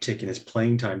slight uptick in his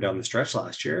playing time down the stretch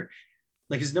last year,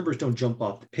 like his numbers don't jump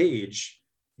off the page.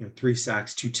 3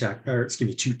 sacks, 2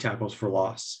 tackles for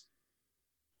loss.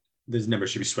 Those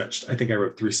numbers should be switched. I think I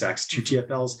wrote 3 sacks, 2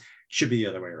 TFLs. Should be the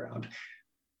other way around.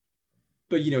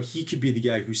 But, he could be the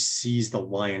guy who sees the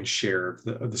lion's share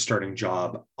of the starting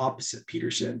job opposite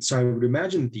Peterson. So I would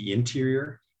imagine the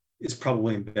interior is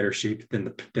probably in better shape than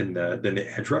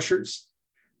the edge rushers.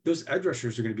 Those edge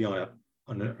rushers are going to be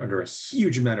under a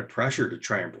huge amount of pressure to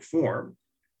try and perform,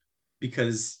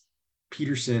 because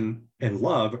Peterson and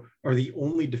Love are the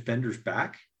only defenders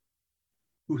back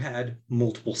who had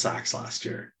multiple sacks last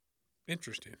year.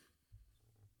 Interesting.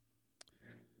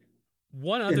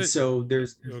 And so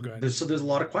there's a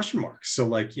lot of question marks. So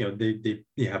they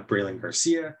have Braylon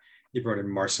Garcia. They brought in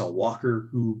Marcel Walker,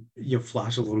 who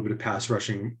flashed a little bit of pass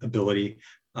rushing ability,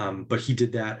 but he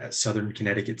did that at Southern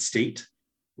Connecticut State,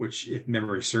 which, if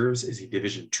memory serves, is a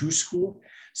Division II school.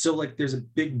 So there's a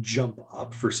big jump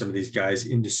up for some of these guys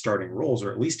into starting roles,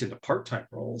 or at least into part-time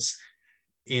roles.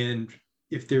 And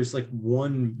if there's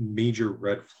one major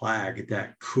red flag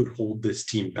that could hold this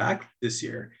team back this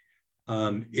year,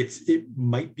 it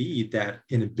might be that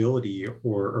inability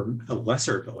or a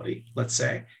lesser ability, let's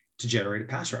say, to generate a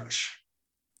pass rush.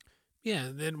 Yeah,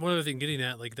 and then one other thing getting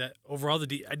at that overall,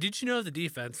 did you know the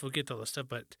defense, we'll get to all this stuff,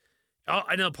 but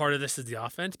I know part of this is the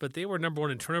offense, but they were number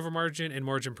 1 in turnover margin and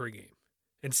margin per game,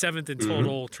 and 7th in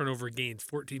total turnover gains,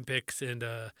 14 picks and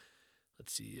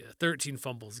 13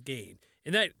 fumbles gained.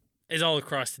 And that is all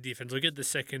across the defense. We'll get the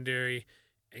secondary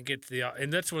and get to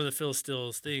and that's one of the Phil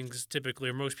Steele's things typically,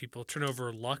 or most people,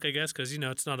 turnover luck, I guess, because,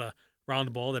 it's not a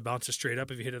round ball that bounces straight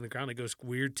up. If you hit it on the ground, it goes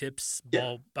weird tips.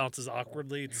 Ball bounces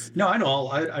awkwardly. It's No, I know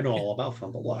all about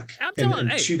fumble luck. I'm telling,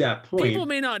 and hey, to that point, people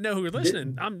may not know who are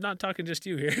listening. I'm not talking just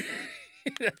you here.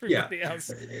 Everybody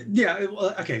else. Yeah.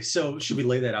 Well, okay. So should we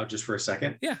lay that out just for a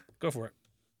second? Yeah, go for it.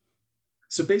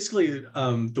 So basically,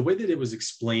 the way that it was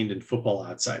explained in Football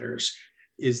Outsiders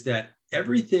is that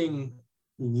everything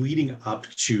leading up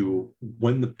to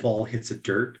when the ball hits the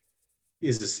dirt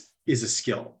is a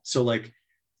skill. So like,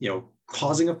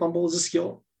 causing a fumble is a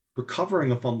skill.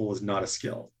 Recovering a fumble is not a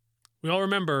skill. We all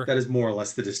remember. That is more or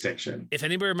less the distinction. If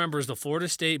anybody remembers the Florida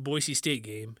State-Boise State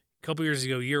game, a couple years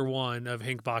ago, year one of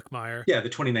Hank Bachmeier. Yeah, the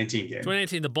 2019 game.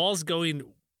 2019, the ball's going,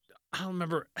 I don't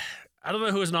remember, I don't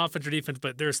know who was an offense or defense,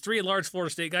 but there's three large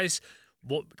Florida State guys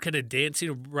kind of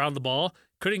dancing around the ball.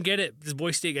 Couldn't get it. This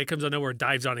Boise State guy comes out of nowhere,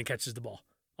 dives on and catches the ball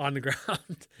on the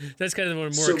ground. That's kind of one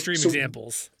of the more extreme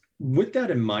examples. With that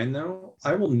in mind, though,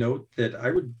 I will note that I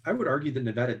would argue that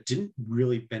Nevada didn't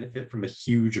really benefit from a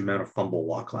huge amount of fumble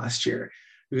luck last year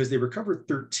because they recovered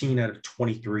 13 out of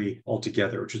 23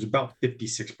 altogether, which was about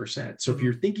 56%. So if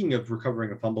you're thinking of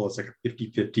recovering a fumble as like a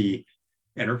 50-50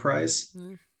 enterprise,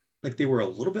 like they were a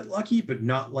little bit lucky, but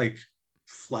not like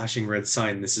flashing red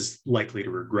sign, this is likely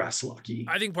to regress lucky.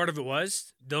 I think part of it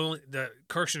was the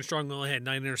Kirkson Strong only had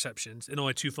 9 interceptions and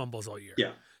only 2 fumbles all year.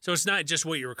 Yeah. So it's not just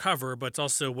what you recover, but it's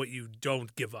also what you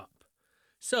don't give up.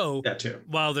 So that too.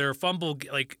 While their fumble,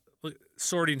 like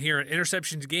sorting here,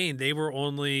 interceptions gained,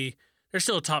 they're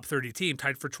still a top 30 team,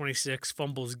 tied for 26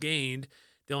 fumbles gained.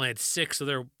 They only had 6, so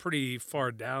they're pretty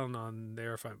far down on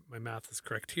there, if my math is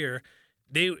correct here.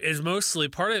 They is mostly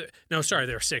part of it. No, sorry,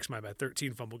 they're 6, my bad,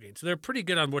 13 fumble gains. So they're pretty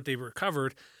good on what they've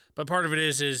recovered. But part of it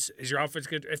is your offense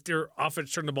good? If their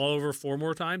offense turned the ball over 4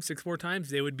 more times, 6 more times,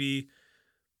 they would be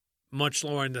much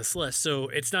lower on this list. So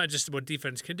it's not just what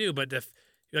defense can do, but if,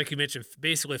 like you mentioned,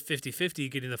 basically 50-50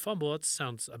 getting the fumble, that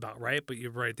sounds about right. But you're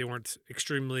right, they weren't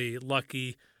extremely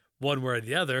lucky one way or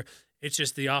the other. It's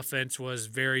just the offense was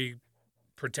very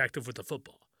protective with the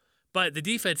football. But the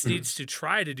defense needs to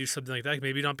try to do something like that.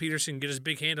 Maybe Don Peterson get his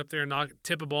big hand up there and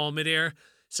tip a ball in midair.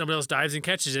 Somebody else dives and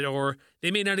catches it. Or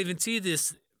they may not even see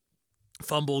this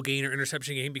fumble gain or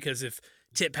interception gain because if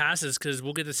tip passes, because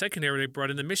we'll get the secondary they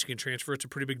brought in the Michigan transfer. It's a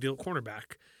pretty big deal at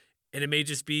cornerback. And it may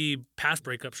just be pass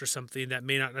breakups or something that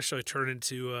may not necessarily turn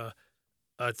into a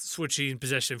switching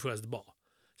possession of who has the ball.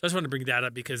 So I just wanted to bring that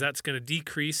up because that's going to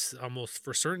decrease almost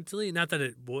for certainty. Not that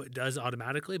it does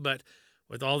automatically, but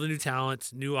with all the new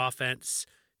talent, new offense,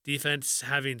 defense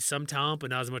having some talent, but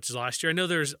not as much as last year. I know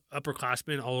there's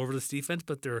upperclassmen all over this defense,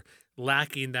 but they're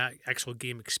lacking that actual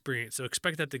game experience. So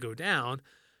expect that to go down.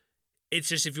 It's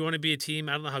just if you want to be a team,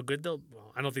 I don't know how good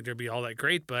I don't think they'll be all that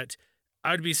great, but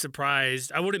I would be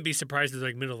surprised. I wouldn't be surprised if they're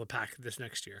like middle of the pack this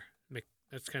next year.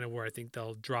 That's kind of where I think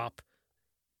they'll drop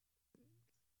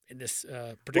in this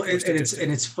particular statistic.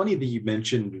 And it's funny that you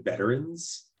mentioned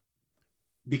veterans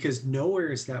because nowhere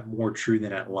is that more true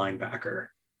than at linebacker,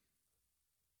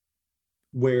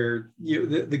 where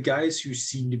the guys who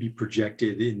seem to be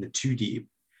projected in the 2 deep,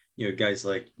 guys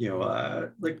like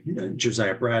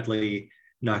Josiah Bradley,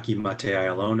 Naki Mate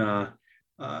Ialona,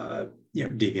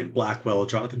 Davian Blackwell,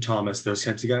 Jonathan Thomas, those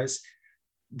types of guys.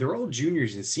 They're all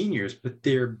juniors and seniors, but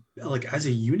they're like as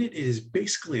a unit, it is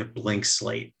basically a blank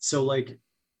slate. So like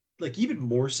even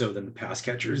more so than the pass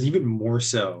catchers, even more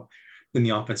so than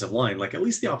the offensive line. Like at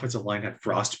least the offensive line had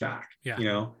Frost back,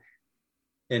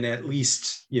 and at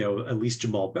least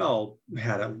Jamal Bell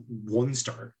had a 1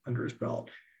 start under his belt.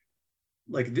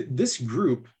 Like this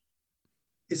group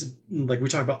is like, we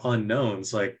talk about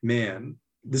unknowns, like, man,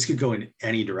 this could go in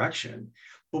any direction.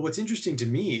 But what's interesting to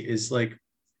me is like,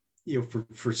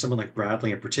 for someone like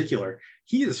Bradley in particular,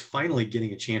 he is finally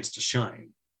getting a chance to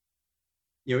shine.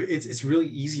 It's really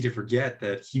easy to forget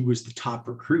that he was the top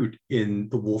recruit in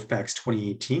the Wolfpack's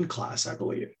 2018 class, I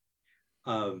believe.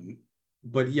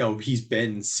 But he's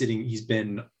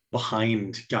been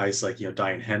behind guys like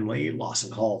Diane Henley,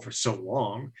 Lawson Hall for so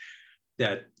long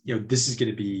that this is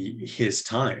going to be his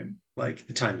time. Like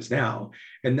the time is now,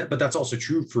 but that's also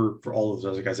true for all of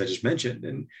those other guys I just mentioned.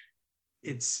 And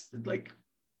it's like,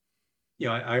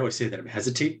 I always say that I'm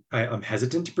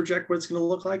hesitant to project what it's going to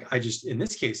look like. I just, in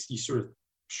this case, you sort of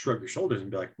shrug your shoulders and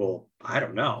be like, well, I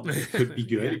don't know. It could be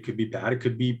good. It could be bad. It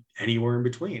could be anywhere in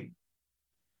between.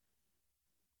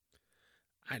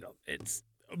 I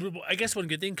guess one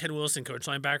good thing, Ken Wilson coached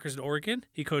linebackers in Oregon.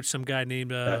 He coached some guy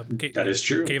named that is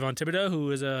true. Kayvon Thibodeau, who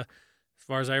was as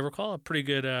far as I recall, a pretty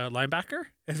good linebacker,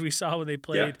 as we saw when they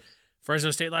played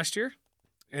Fresno State last year.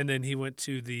 And then he went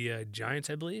to the Giants,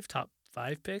 I believe, top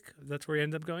 5 pick. That's where he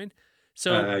ended up going.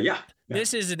 So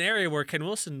this is an area where Ken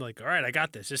Wilson, like, all right, I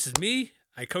got this. This is me.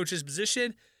 coach's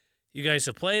position. You guys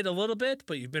have played a little bit,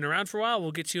 but you've been around for a while.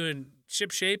 We'll get you in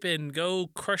ship shape and go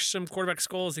crush some quarterback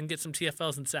skulls and get some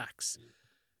TFLs and sacks.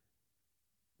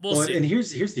 We'll see. And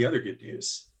here's the other good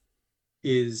news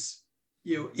is,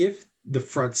 if the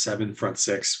front seven, front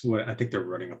six, I think they're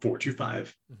running a 4-2-5.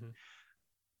 Mm-hmm.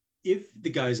 If the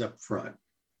guys up front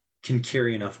can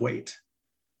carry enough weight,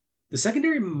 the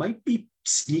secondary might be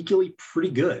sneakily pretty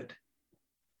good.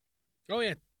 Oh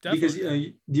yeah,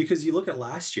 definitely. Because you look at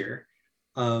last year,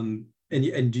 and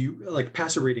do you like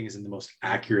passer rating isn't the most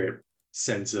accurate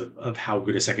sense of how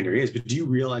good a secondary is, but do you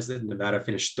realize that Nevada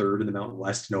finished third in the Mountain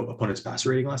West in opponent's passer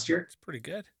rating last year? It's pretty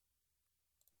good.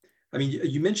 I mean,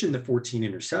 you mentioned the 14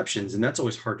 interceptions, and that's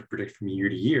always hard to predict from year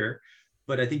to year.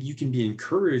 But I think you can be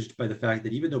encouraged by the fact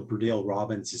that even though Burdale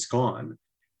Robbins is gone,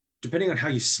 depending on how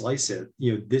you slice it,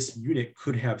 this unit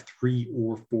could have 3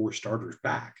 or 4 starters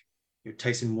back.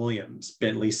 Tyson Williams,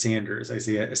 Bentley Sanders,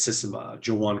 Isaiah Asisima,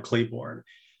 Jawan Claiborne,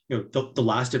 the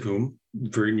last of whom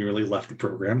very nearly left the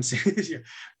program,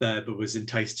 but was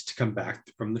enticed to come back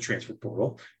from the transfer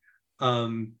portal.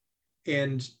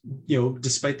 And,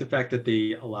 despite the fact that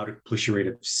they allowed a completion rate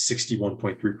of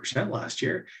 61.3% last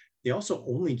year, they also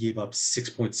only gave up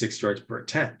 6.6 yards per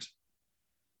attempt,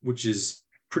 which is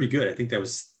pretty good. I think that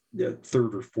was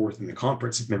third or fourth in the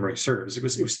conference, if memory serves. It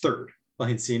was third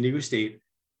behind San Diego State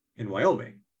and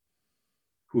Wyoming,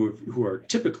 who are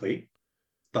typically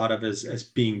thought of as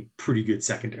being pretty good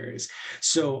secondaries.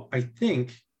 So I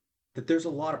think that there's a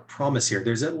lot of promise here.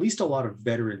 There's at least a lot of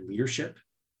veteran leadership,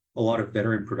 a lot of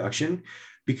veteran production,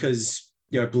 because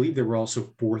I believe they were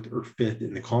also 4th or 5th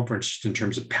in the conference in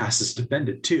terms of passes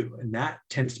defended too. And that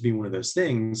tends to be one of those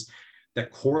things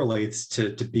that correlates to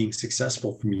being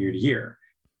successful from year to year.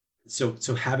 So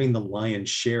having the lion's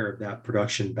share of that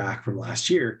production back from last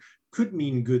year could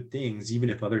mean good things, even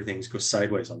if other things go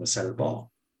sideways on the side of the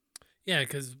ball. Yeah,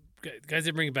 because guys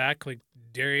they bring back like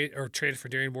traded for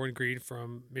Darian Morgan-Green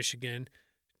from Michigan,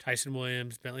 Tyson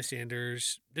Williams, Bentley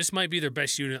Sanders. This might be their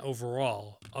best unit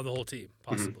overall on the whole team,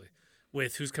 possibly,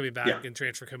 with who's coming back and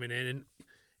transfer coming in.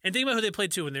 And think about who they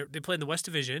played too. When they played in the West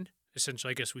Division,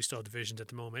 essentially, I guess we still have divisions at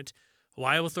the moment.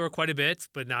 Hawaii will throw quite a bit,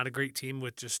 but not a great team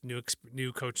with just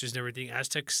new coaches and everything.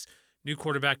 Aztecs, new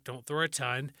quarterback, don't throw a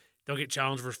ton. They'll get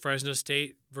challenged versus Fresno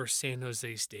State versus San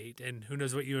Jose State, and who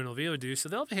knows what UNLV will do. So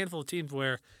they'll have a handful of teams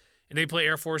and they play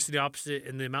Air Force to the opposite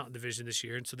in the Mountain Division this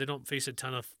year, and so they don't face a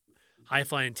ton of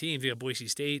high-flying teams. They have Boise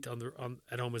State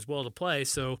at home as well to play,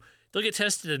 so they'll get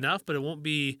tested enough, but they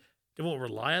won't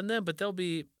rely on them, but there'll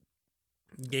be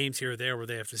games here or there where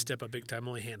they have to step up big time,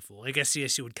 only a handful. I guess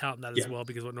CSU would count that as well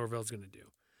because what Norvell's going to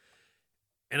do.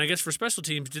 And I guess for special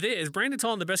teams, is Brandon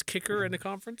Tallon the best kicker in the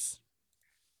conference?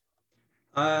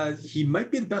 He might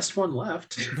be the best one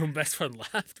left. No best one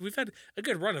left. We've had a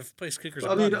good run of place kickers.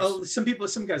 Well, some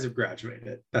guys have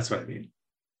graduated. That's what I mean.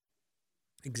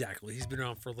 Exactly. He's been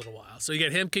around for a little while. So you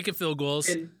got him kicking field goals,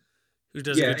 who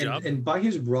does a good job. And by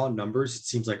his raw numbers, it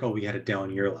seems like, we had a down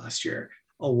year last year.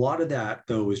 A lot of that,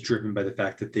 though, was driven by the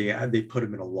fact that they put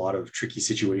him in a lot of tricky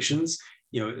situations.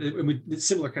 It's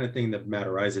similar kind of thing that Matt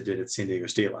Ariza did at San Diego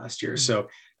State last year. Mm-hmm. So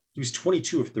he was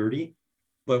 22 of 30.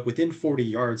 But within 40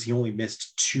 yards, he only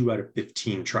missed 2 out of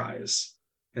 15 tries.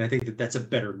 And I think that that's a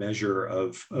better measure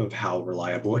of how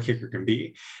reliable a kicker can be.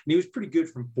 And he was pretty good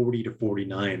from 40 to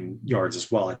 49 yards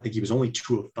as well. I think he was only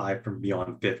 2 of 5 from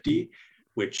beyond 50,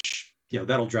 which,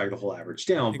 that'll drag the whole average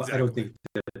down. Exactly. But I don't think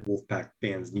that Wolfpack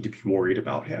fans need to be worried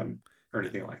about him or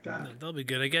anything like that. No, that'll be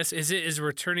good. I guess, is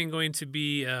returning going to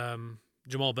be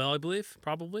Jamal Bell, I believe,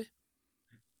 probably?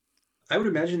 I would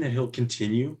imagine that he'll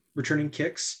continue returning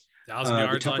kicks. 1,000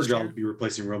 yards. The tougher job would be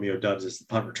replacing Romeo Dubs as the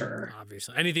punt returner.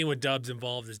 Obviously, anything with Dubs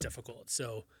involved is difficult.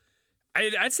 So,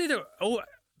 I'd say that.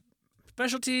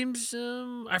 Special teams.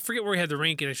 I forget where we had the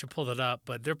ranking. I should pull that up,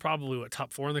 but they're probably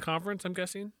top 4 in the conference. I'm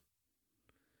guessing.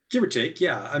 Give or take,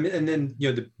 yeah. I mean, and then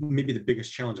maybe the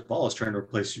biggest challenge of all is trying to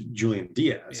replace Julian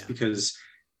Diaz because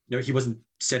he wasn't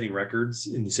setting records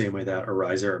in the same way that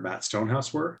Ariza or Matt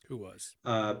Stonehouse were. Who was?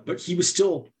 But he was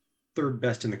still third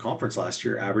best in the conference last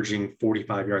year, averaging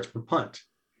 45 yards per punt,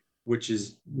 which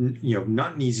is,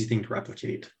 not an easy thing to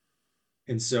replicate.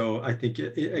 And so I think,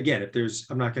 again,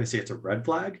 I'm not going to say it's a red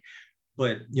flag,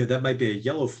 but, that might be a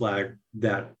yellow flag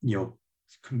that,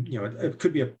 it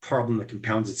could be a problem that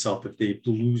compounds itself if they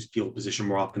lose field position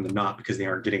more often than not because they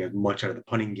aren't getting as much out of the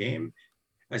punting game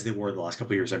as they were the last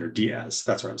couple of years under Diaz.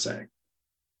 That's what I'm saying.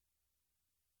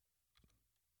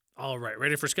 All right.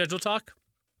 Ready for schedule talk?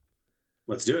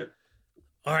 Let's do it.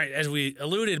 All right, as we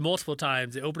alluded multiple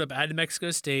times, they opened up at New Mexico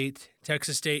State,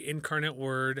 Texas State, Incarnate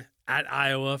Word, at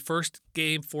Iowa. First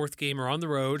game, fourth game are on the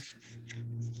road.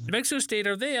 New Mexico State,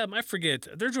 are they? I forget.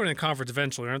 They're joining a conference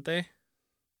eventually, aren't they?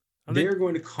 They're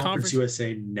going to Conference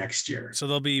USA next year. So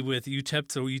they'll be with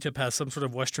UTEP. So UTEP has some sort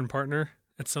of Western partner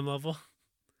at some level.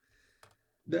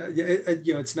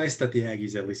 It's nice that the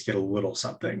Aggies at least get a little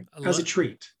something as a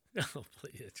treat.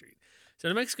 Hopefully a treat. So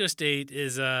New Mexico State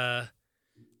is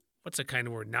what's a kind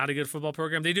of word? Not a good football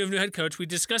program. They do have a new head coach. We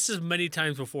discussed this many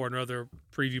times before in other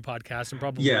preview podcasts, and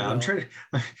probably I'm trying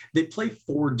to. They play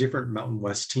 4 different Mountain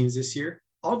West teams this year.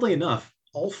 Oddly enough,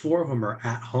 all 4 of them are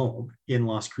at home in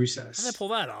Las Cruces. How'd they pull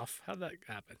that off? How'd that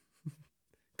happen?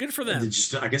 Good for them.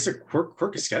 I guess a quirk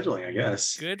of scheduling. I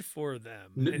guess. Good for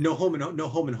them. No home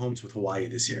and homes with Hawaii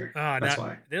this year. That's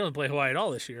why they don't play Hawaii at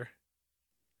all this year.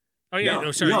 Oh yeah,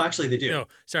 no, sorry. No, actually they do. No,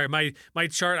 sorry. My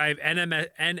chart, I have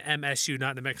NMSU,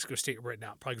 not New Mexico State written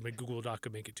out. Probably my Google Doc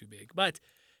could make it too big, but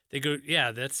they go.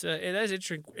 Yeah, that is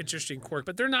interesting quirk.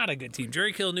 But they're not a good team.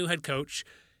 Jerry Kill, new head coach,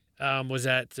 was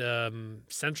at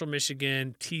Central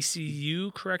Michigan,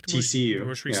 TCU, correct? TCU.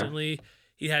 Most recently,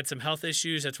 he had some health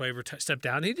issues. That's why he stepped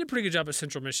down. He did a pretty good job at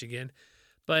Central Michigan,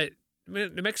 but New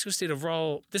Mexico State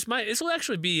overall, this will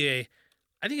actually be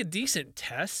I think a decent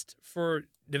test for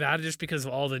Nevada just because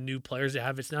of all the new players they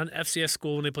have. It's not an FCS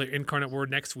school when they play Incarnate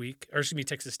Word next week, or excuse me,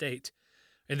 Texas State,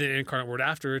 and then Incarnate Word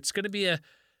after. It's going to be I'd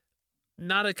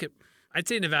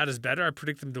say Nevada's better. I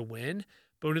predict them to win.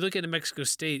 But when you look at New Mexico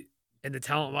State and the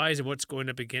talent-wise and what's going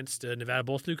up against Nevada,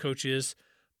 both new coaches,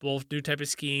 both new type of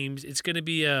schemes, it's going to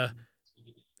be a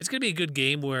good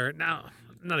game where now.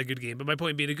 Not a good game, but my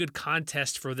point being a good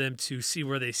contest for them to see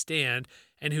where they stand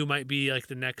and who might be like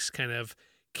the next kind of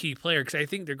key player. Because I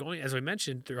think they're going, as I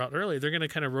mentioned throughout earlier, they're going to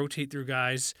kind of rotate through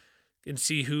guys and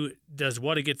see who does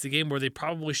what against the game where they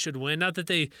probably should win. Not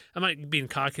that I might be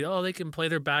cocky, they can play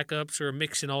their backups or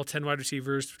mix in all 10 wide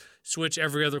receivers, switch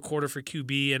every other quarter for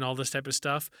QB and all this type of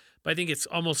stuff. But I think it's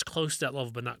almost close to that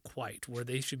level, but not quite, where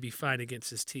they should be fine against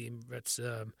this team that's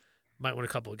might win a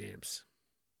couple of games.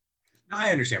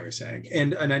 I understand what you're saying.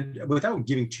 And without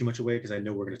giving too much away, because I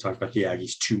know we're going to talk about the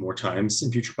Aggies 2 more times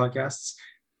in future podcasts,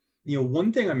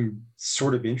 one thing I'm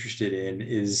sort of interested in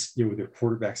is, their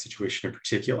quarterback situation in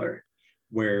particular,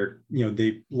 where,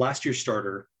 they last year's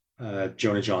starter,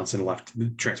 Jonah Johnson, left the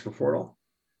transfer portal.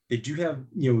 They do have,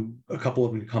 a couple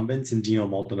of incumbents in Dino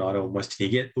Maldonado and Weston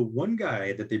Eget, but one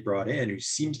guy that they brought in who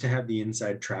seems to have the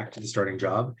inside track to the starting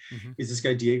job is this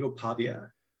guy, Diego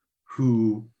Pavia,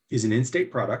 who is an in-state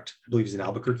product. I believe he's an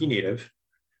Albuquerque native.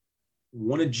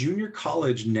 Won a junior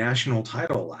college national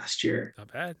title last year.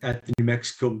 Not bad. At the New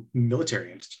Mexico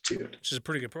Military Institute. Which is a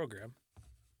pretty good program.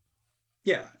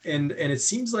 Yeah, and it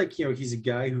seems like, he's a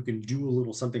guy who can do a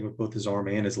little something with both his arm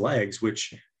and his legs,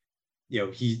 which, I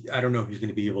don't know if he's going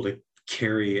to be able to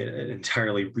carry an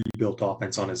entirely rebuilt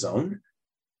offense on his own.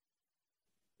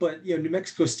 But, New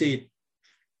Mexico State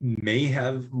may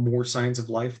have more signs of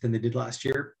life than they did last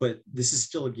year, but this is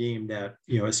still a game that,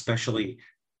 especially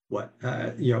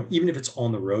even if it's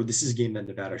on the road, this is a game that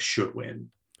Nevada should win.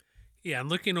 Yeah, I'm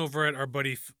looking over at our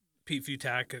buddy Pete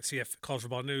Futak at CF College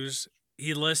Football News.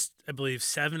 He lists, I believe,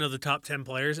 7 of the top 10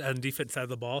 players on the defense side of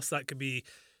the ball, so that could be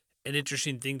an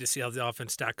interesting thing to see how the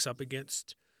offense stacks up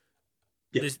against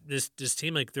this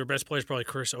team. Like, their best player is probably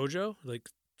Chris Ojo, like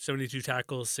 72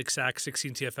 tackles, 6 sacks,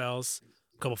 16 TFLs.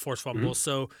 Couple forced fumbles.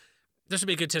 So this would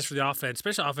be a good test for the offense,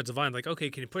 especially offensive line. Like,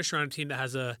 okay, can you push around a team that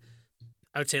has I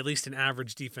would say at least an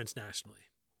average defense nationally?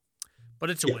 But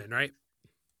it's a win, right?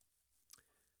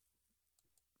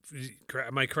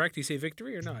 Am I correct? You say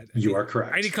victory or not? You are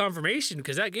correct. I need confirmation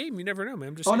because that game, you never know, man.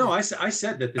 I'm just no, I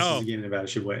said that this is a game Nevada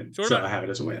should win. So I have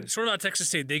it as a win. Sort of about Texas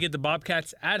State. They get the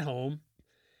Bobcats at home.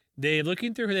 They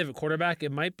looking through who they have a quarterback.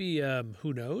 It might be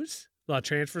who knows? A lot of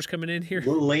transfers coming in here.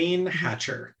 Lane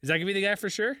Hatcher. Is that going to be the guy for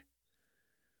sure?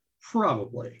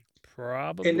 Probably.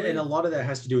 And a lot of that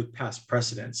has to do with past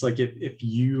precedents. Like if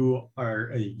you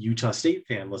are a Utah State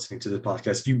fan listening to the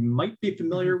podcast, you might be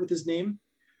familiar with his name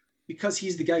because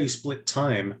he's the guy who split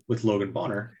time with Logan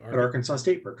Bonner at Arkansas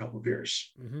State for a couple of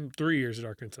years. 3 years at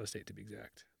Arkansas State, to be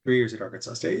exact. 3 years at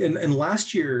Arkansas State. And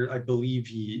last year, I believe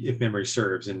he, if memory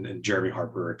serves, and Jeremy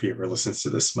Harper, if he ever listens to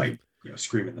this, might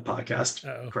scream in the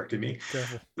podcast, corrected me.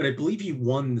 Careful. But I believe he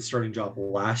won the starting job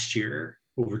last year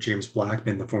over James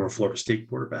Blackman, the former Florida State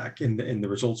quarterback, and the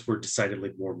results were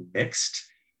decidedly more mixed.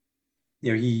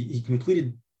 He's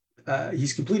completed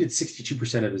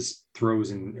 62% of his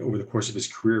throws over the course of his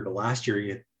career, but last year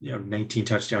he had 19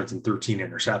 touchdowns and 13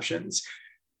 interceptions.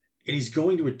 And he's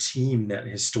going to a team that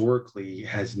historically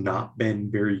has not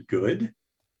been very good.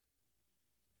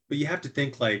 But you have to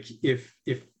think, like, if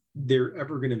they're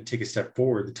ever going to take a step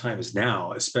forward, the time is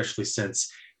now, especially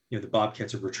since the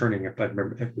Bobcats are returning, if I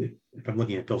remember, if I'm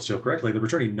looking at Phil Steele correctly, they're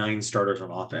returning 9 starters on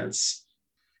offense.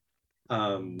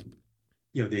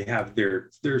 They have their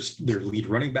lead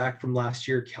running back from last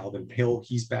year, Calvin Hill.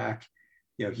 He's back.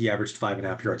 He averaged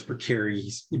 5.5 yards per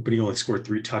carry, but he only scored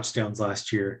 3 touchdowns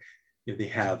last year. They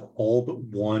have all but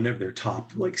one of their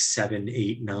top 7,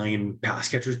 8, 9 pass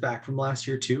catchers back from last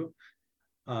year too.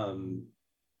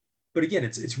 But again,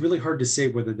 it's really hard to say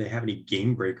whether they have any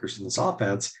game breakers in this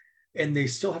offense, and they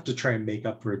still have to try and make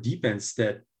up for a defense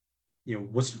that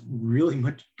wasn't really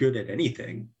much good at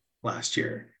anything last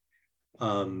year.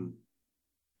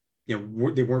 They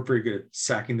weren't very good at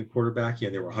sacking the quarterback.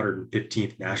 They were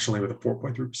 115th nationally with a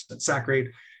 4.3% sack rate.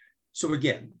 So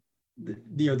again,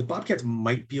 the Bobcats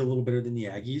might be a little better than the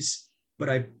Aggies, but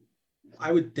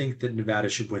I would think that Nevada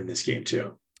should win this game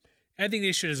too. I think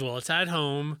they should as well. It's at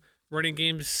home. Running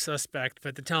game's suspect,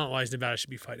 but the talent-wise, Nevada should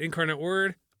be fine. Incarnate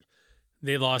Word,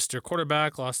 they lost their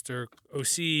quarterback, lost their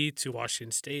OC to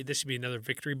Washington State. This should be another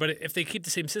victory. But if they keep the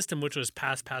same system, which was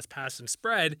pass, pass, pass, and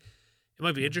spread, it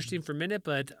might be interesting for a minute,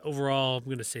 but overall, I'm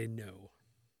going to say no.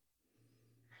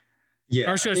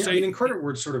 Yeah, Incarnate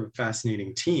Word's sort of a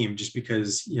fascinating team just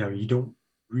because, you don't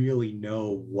really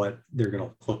know what they're going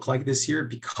to look like this year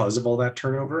because of all that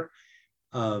turnover.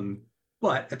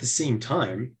 But at the same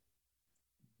time,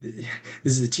 this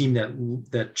is the team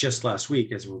that just last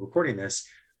week, as we're recording this,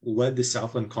 led the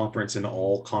Southland Conference in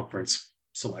all conference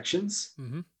selections,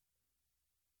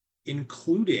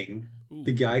 including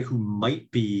the guy who might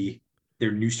be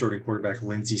their new starting quarterback,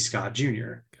 Lindsey Scott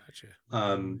Jr. Gotcha.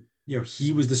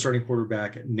 He was the starting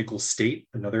quarterback at Nicholls State,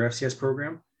 another FCS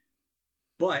program,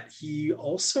 but he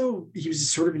was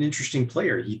sort of an interesting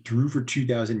player. He threw for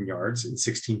 2,000 yards and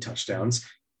 16 touchdowns,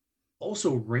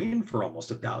 also ran for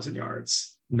almost 1,000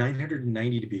 yards,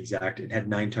 990 to be exact, and had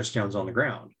 9 touchdowns on the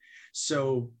ground.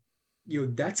 So,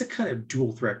 that's a kind of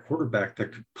dual threat quarterback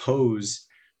that could pose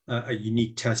a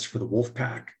unique test for the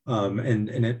Wolfpack.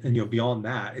 And beyond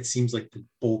that, it seems like the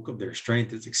bulk of their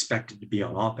strength is expected to be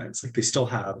on offense. They still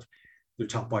have their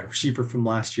top wide receiver from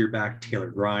last year back, Taylor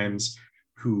Grimes,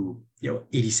 who,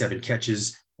 87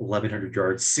 catches, 1,100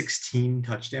 yards, 16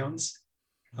 touchdowns.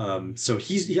 So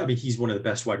he's one of the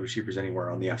best wide receivers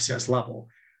anywhere on the FCS level.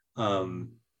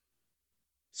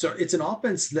 So it's an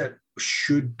offense that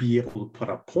should be able to put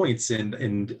up points.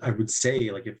 And I would say,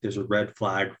 if there's a red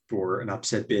flag for an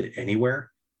upset bid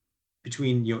anywhere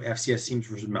between, FCS teams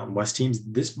versus Mountain West teams,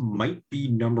 this might be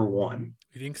number one.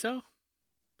 You think so?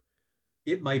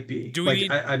 It might be.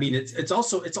 It's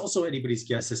also anybody's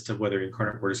guess as to whether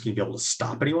Incarnate Word is going to be able to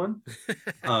stop anyone,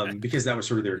 because that was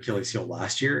sort of their Achilles heel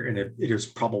last year, and it is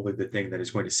probably the thing that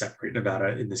is going to separate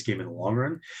Nevada in this game in the long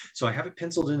run. So I have it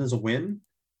penciled in as a win,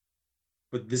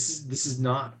 but this is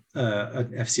not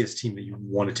an FCS team that you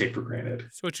want to take for granted.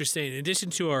 So what you're saying, in addition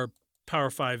to our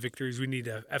Power 5 victories, we need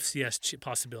a FCS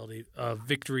possibility of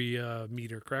victory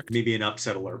meter, correct? Maybe an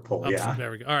upset alert poll, yeah.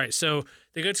 There we go. All right, so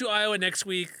they go to Iowa next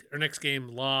week, or next game,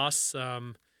 loss.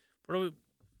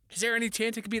 Is there any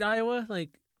chance it could beat Iowa?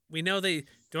 We know they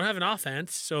don't have an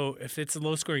offense, so if it's a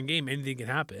low-scoring game, anything can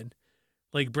happen.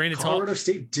 Colorado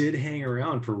State did hang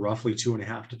around for roughly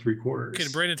 2.5 to 3 quarters.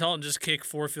 Could Brandon Talton just kick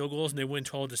 4 field goals and they win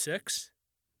 12-6?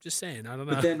 Just saying, I don't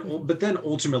know. But then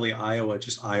ultimately Iowa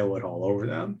just Iowa'd all over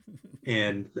them.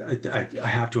 And I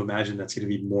have to imagine that's going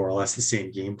to be more or less the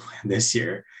same game plan this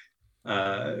year.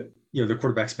 Their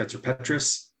quarterback, Spencer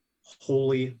Petras,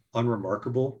 wholly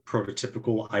unremarkable,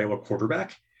 prototypical Iowa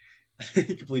quarterback. He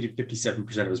completed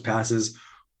 57% of his passes,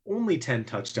 only 10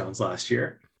 touchdowns last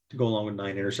year to go along with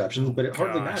 9 interceptions, but it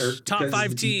hardly mattered Top because 5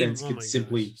 the team defense could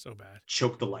simply so bad.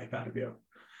 Choke the life out of you.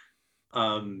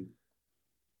 I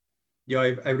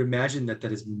would imagine that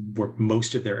is where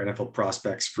most of their NFL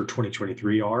prospects for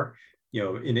 2023 are.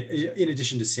 In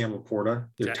addition to Sam Laporta,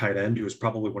 their tight end, who is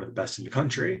probably one of the best in the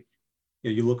country.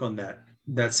 You look on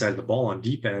that side of the ball on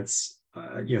defense.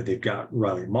 They've got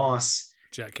Riley Moss,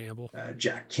 Jack Campbell.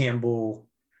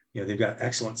 They've got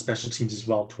excellent special teams as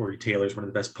well. Torrey Taylor is one of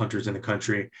the best punters in the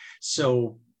country.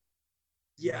 So,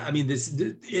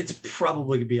 it's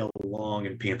probably going to be a long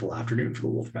and painful afternoon for the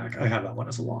Wolfpack. I have that one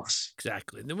as a loss.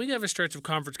 Exactly. And then we have a stretch of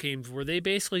conference games where they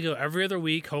basically go every other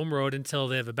week home road until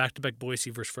they have a back-to-back Boise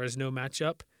versus Fresno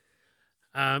matchup.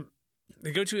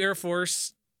 They go to Air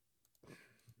Force.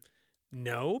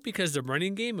 No, because the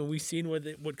running game, and we've seen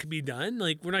what could be done.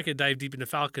 We're not going to dive deep into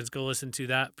Falcons. Go listen to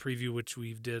that preview, which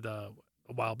we did a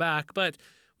while back. But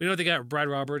we know they got Brad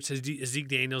Roberts, Zeke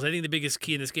Daniels. I think the biggest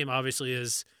key in this game, obviously,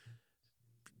 is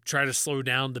try to slow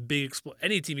down the big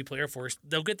any team you play Air Force.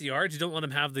 They'll get the yards. You don't let them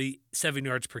have the 7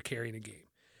 yards per carry in a game.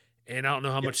 And I don't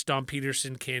know how much Dom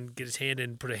Peterson can get his hand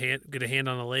and get a hand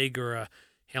on a leg or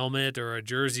helmet or a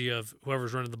jersey of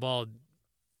whoever's running the ball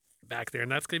back there,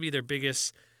 and that's going to be their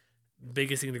biggest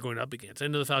thing they're going up against. I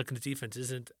know the Falcons' defense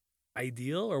isn't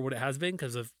ideal or what it has been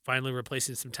because of finally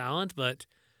replacing some talent, but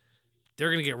they're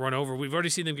going to get run over. We've already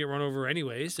seen them get run over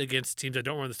anyways against teams that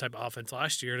don't run this type of offense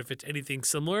last year, and if it's anything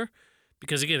similar,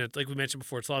 because again, it's like we mentioned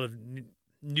before, it's a lot of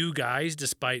new guys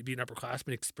despite being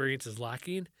upperclassmen. Experience is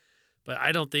lacking. But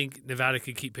I don't think Nevada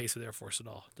could keep pace with Air Force at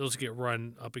all. Those get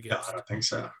run up against. No, I don't think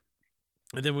so.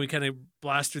 And then we kind of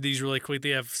blast through these really quick. They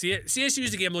have CSU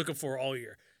is the game I'm looking for all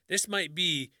year. This might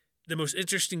be the most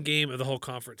interesting game of the whole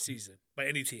conference season by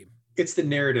any team. It's the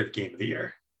narrative game of the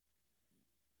year.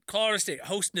 Colorado State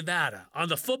hosts Nevada on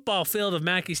the football field of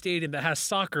Mackey Stadium that has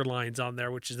soccer lines on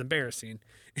there, which is embarrassing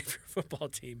if you're a football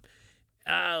team.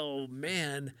 Oh,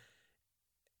 man.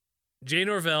 Jay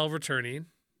Norvell returning.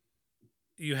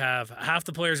 You have half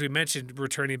the players we mentioned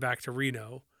returning back to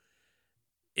Reno.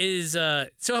 So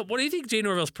what do you think Jay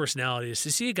Norvell's personality is?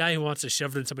 Is he a guy who wants to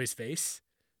shove it in somebody's face?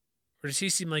 Or does he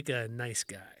seem like a nice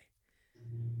guy?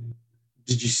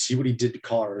 Did you see what he did to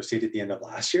Colorado State at the end of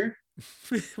last year?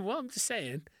 Well, I'm just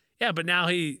saying. Yeah, but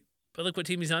look what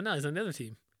team he's on now. He's on the other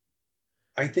team.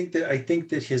 I think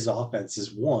that his offense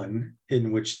is one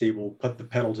in which they will put the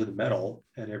pedal to the metal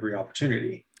at every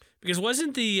opportunity. Because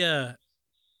wasn't the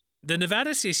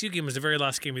Nevada CSU game was the very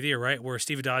last game of the year, right? Where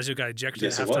Steve Adazio got ejected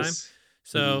at halftime. Was.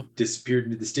 So he disappeared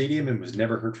into the stadium and was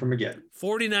never heard from again.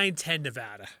 49-10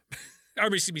 Nevada. Or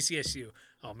CSU.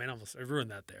 Oh man, I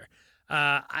ruined that there.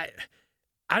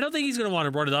 I don't think he's going to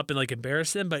want to run it up and like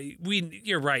embarrass them, but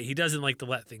you're right. He doesn't like to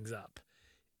let things up.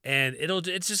 And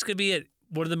it's just going to be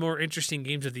one of the more interesting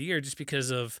games of the year just because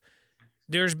of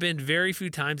there's been very few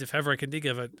times, if ever I can think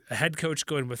of, a head coach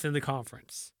going within the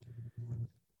conference.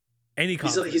 Any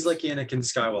conference. He's like Anakin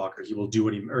Skywalker. He will do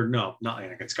what not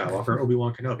Anakin Skywalker,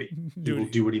 Obi-Wan Kenobi. He will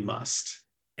do what he must.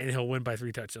 And he'll win by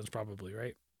 3 touchdowns probably,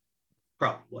 right?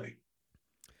 Probably.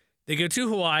 They go to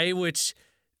Hawaii, which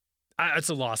it's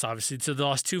a loss, obviously. So they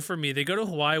lost 2 for me. They go to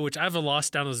Hawaii, which I have a loss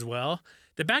down as well.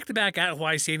 The back-to-back at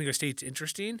Hawaii, San Diego State's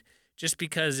interesting just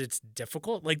because it's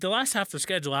difficult. Like the last half of the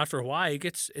schedule after Hawaii,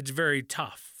 it's very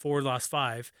tough. 4 last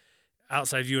 5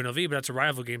 outside of UNLV, but that's a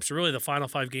rival game. So really the final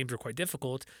 5 games are quite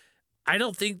difficult. I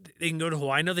don't think they can go to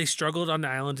Hawaii. I know they struggled on the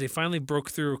islands. They finally broke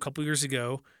through a couple years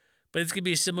ago, but it's going to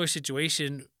be a similar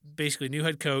situation. Basically, new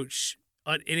head coach,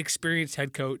 inexperienced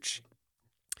head coach,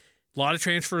 a lot of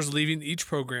transfers leaving each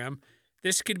program.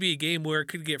 This could be a game where it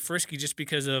could get frisky just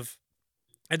because of,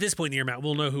 at this point in the year, Matt,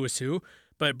 we'll know who is who,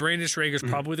 but Brandon Schrager's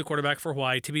probably the quarterback for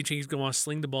Hawaii. Timmy Ching's going to want to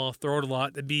sling the ball, throw it a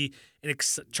lot,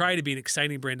 try to be an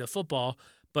exciting brand of football.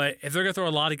 But if they're going to throw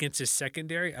a lot against his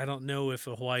secondary, I don't know if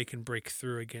Hawaii can break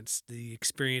through against the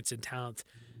experience and talent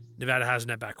Nevada has in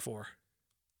that back 4.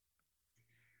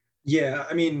 Yeah,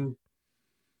 I mean,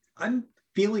 I'm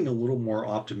feeling a little more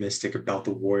optimistic about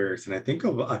the Warriors, and I think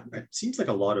it seems like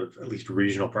a lot of at least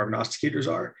regional prognosticators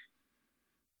are.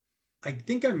 I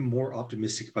think I'm more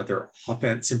optimistic about their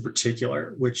offense in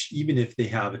particular, which even if they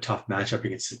have a tough matchup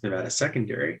against the Nevada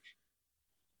secondary,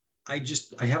 I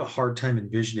have a hard time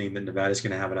envisioning that Nevada is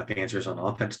going to have enough answers on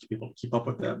offense to be able to keep up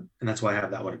with them. And that's why I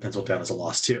have that one penciled down as a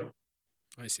loss too.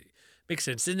 I see. Makes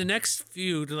sense. In the next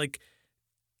few, like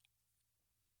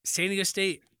San Diego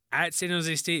State, at San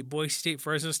Jose State, Boise State,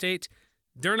 Fresno State,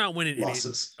 they're not winning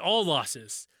losses. All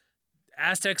losses.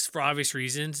 Aztecs, for obvious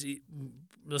reasons,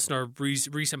 listen to our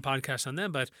recent podcast on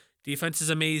them, but defense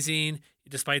is amazing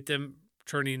despite them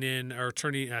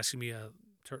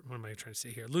what am I trying to say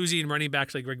here? Losing running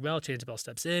backs like Greg Bell, Chance Bell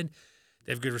steps in.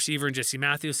 They have a good receiver in Jesse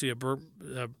Matthews. So you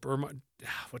have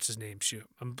what's his name? Shoot,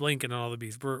 I'm blanking on all the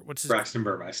beats. Braxton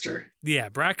Burmeister. Yeah,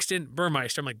 Braxton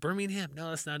Burmeister. I'm like, Birmingham? No,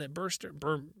 that's not it.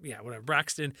 Whatever.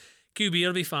 Braxton. QB,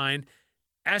 it'll be fine.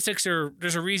 Aztecs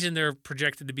there's a reason they're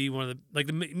projected to be one of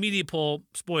the media poll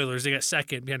spoilers. They got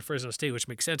second behind Fresno State, which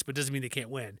makes sense, but doesn't mean they can't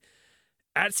win.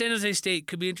 At San Jose State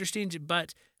could be interesting,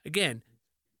 but again,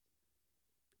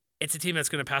 it's a team that's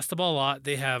going to pass the ball a lot.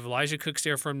 They have Elijah Cooks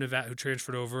there from Nevada who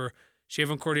transferred over.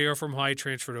 Shavon Cordero from Hawaii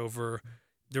transferred over.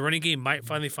 The running game might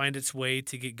finally find its way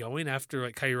to get going after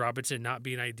like Kyrie Robinson not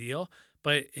being ideal.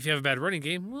 But if you have a bad running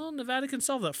game, well, Nevada can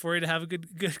solve that for you to have a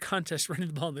good contest running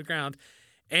the ball on the ground.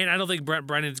 And I don't think Brent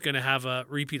Brennan's going to have a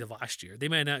repeat of last year. They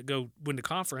might not go win the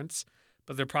conference,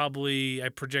 but they're probably, I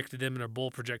projected them in our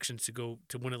bowl projections to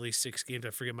win at least 6 games. I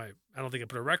don't think I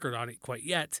put a record on it quite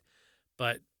yet,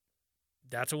 but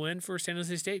that's a win for San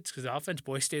Jose State because the offense,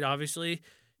 Boise State, obviously,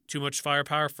 too much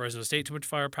firepower. Fresno State, too much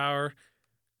firepower.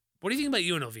 What do you think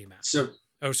about UNLV, Matt?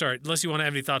 Sorry. Unless you want to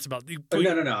have any thoughts about the.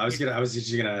 No. I was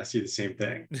just gonna ask you the same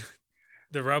thing.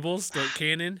 The Rebels, the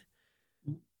Cannon.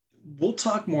 We'll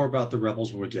talk more about the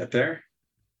Rebels when we get there.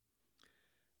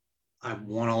 I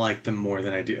want to like them more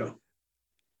than I do.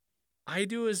 I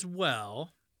do as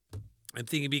well. I'm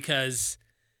thinking because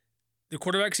the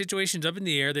quarterback situation's up in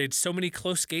the air. They had so many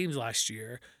close games last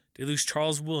year. They lose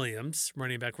Charles Williams,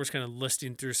 running back. We're just kind of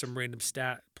listing through some random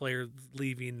stat player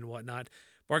leaving and whatnot.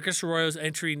 Marcus Arroyo's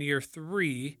entering year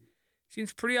 3.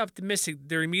 Seems pretty optimistic.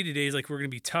 Their immediate days, like, we're going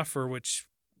to be tougher, which,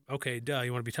 okay, duh,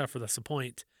 you want to be tougher. That's the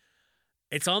point.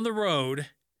 It's on the road.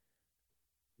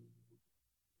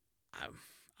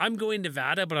 I'm going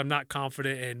Nevada, but I'm not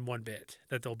confident in one bit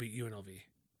that they'll beat UNLV.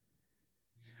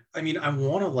 I mean, I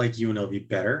want to like UNLV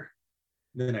better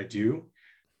than I do.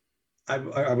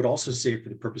 I would also say, for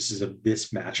the purposes of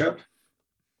this matchup,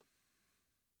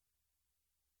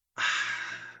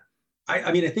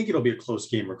 I mean, I think it'll be a close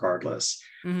game regardless.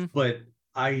 Mm-hmm. But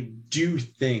I do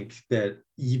think that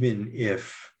even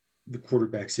if the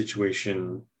quarterback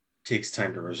situation takes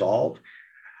time to resolve,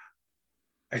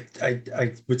 I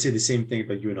would say the same thing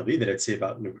about UNLV that I'd say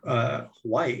about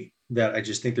Hawaii, that I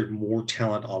just think there's more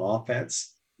talent on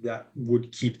offense that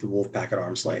would keep the Wolfpack at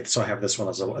arm's length. So I have this one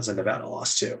as a Nevada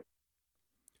loss too.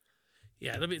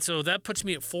 Yeah, so that puts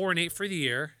me at 4-8 for the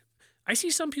year. I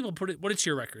see some people put it. What is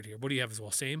your record here? What do you have as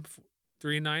well? Same,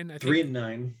 3-9. I think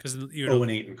 3-9. Because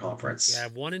 0-8 in conference. Yeah,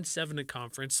 1-7 in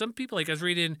conference. Some people, like I was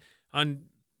reading on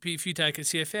PFUTAC and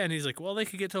CFN, he's like, well, they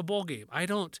could get to a bowl game. I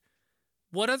don't.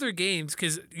 What other games?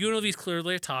 Because UNLV is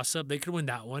clearly a toss-up. They could win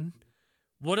that one.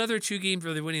 What other 2 games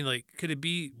are they winning? Like, could it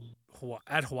be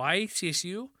at Hawaii,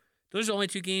 CSU? Those are the only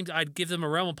 2 games I'd give them a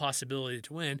realm of possibility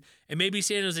to win. And maybe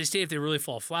San Jose State if they really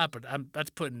fall flat, but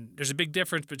there's a big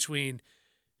difference between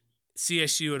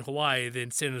CSU and Hawaii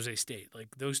than San Jose State.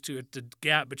 Like, those two, the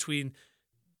gap between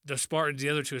the Spartans, the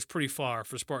other 2 is pretty far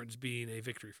for Spartans being a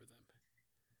victory for them.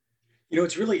 You know,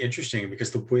 it's really interesting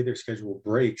because the way their schedule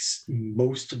breaks,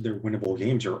 most of their winnable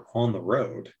games are on the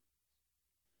road.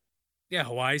 Yeah,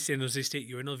 Hawaii, San Jose State,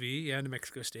 UNLV, New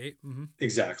Mexico State. Mm-hmm.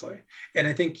 Exactly. And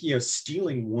I think,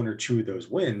 stealing 1 or 2 of those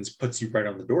wins puts you right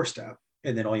on the doorstep.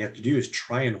 And then all you have to do is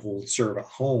try and hold serve at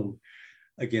home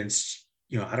against,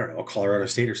 I don't know, Colorado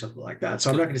State or something like that. So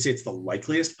I'm not going to say it's the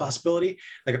likeliest possibility.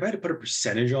 Like, if I had to put a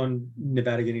percentage on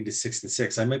Nevada getting to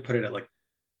 6-6, I might put it at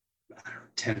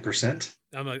 10%.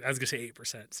 I was going to say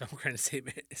 8%. So I'm kind of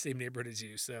same neighborhood as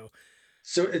you. So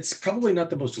it's probably not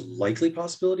the most likely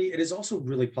possibility. It is also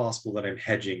really possible that I'm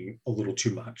hedging a little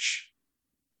too much.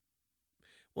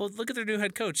 Well, look at their new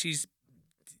head coach. He's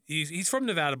from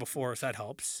Nevada before, if that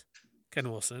helps. Ken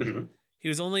Wilson. Mm-hmm. He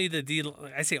was only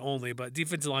but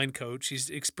defensive line coach. His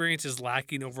experience is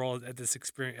lacking overall at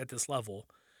this level.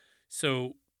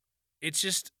 So it's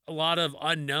just a lot of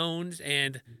unknowns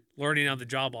and learning on the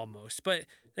job almost. But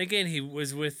again, he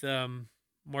was with who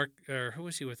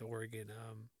was he with Oregon?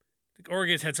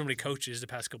 Oregon's had so many coaches the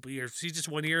past couple of years. He's just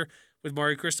 1 year with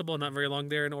Mario Cristobal, not very long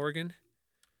there in Oregon.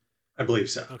 I believe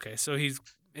so. Okay, so he's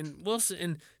and Wilson.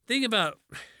 And thing about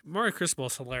Mario Cristobal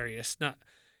is hilarious. I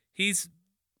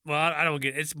don't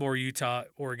get it's more Utah,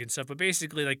 Oregon stuff, but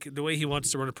basically, like, the way he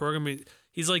wants to run a program,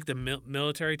 he's like the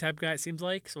military type guy. It seems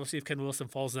like. So we'll see if Ken Wilson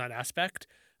falls in that aspect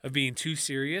of being too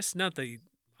serious. Not that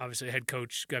obviously a head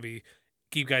coach got to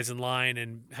keep guys in line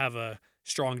and have a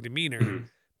strong demeanor. Mm-hmm.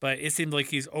 But it seemed like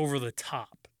he's over the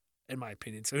top, in my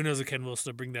opinion. So who knows if Ken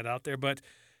Wilson will bring that out there. But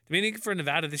the main thing for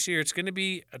Nevada this year, it's going to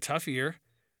be a tough year.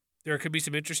 There could be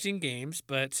some interesting games,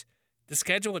 but the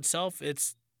schedule itself,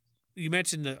 you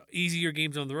mentioned the easier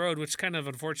games on the road, which is kind of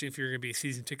unfortunate if you're going to be a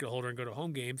season ticket holder and go to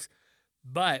home games.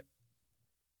 But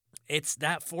it's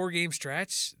that 4-game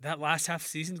stretch. That last half of the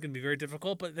season is going to be very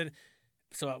difficult. But then,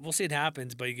 so we'll see what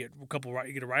happens. But you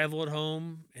get a rival at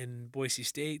home in Boise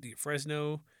State. You get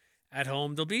Fresno at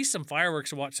home. There'll be some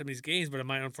fireworks to watch some of these games, but it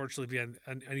might unfortunately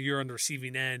be you're on the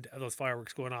receiving end of those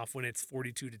fireworks going off when it's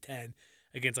 42-10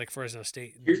 against Fresno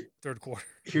State in the third quarter.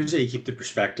 Here's how you keep the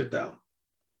perspective, though.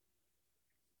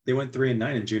 They went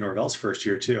 3-9 in Jay Norvell's first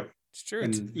year too. It's true.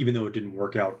 And even though it didn't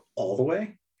work out all the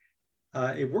way,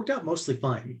 it worked out mostly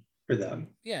fine for them.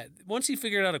 Yeah, once he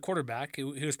figured out a quarterback, he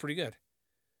was pretty good.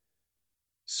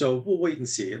 So we'll wait and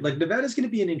see. Nevada's going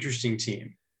to be an interesting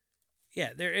team.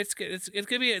 Yeah, it's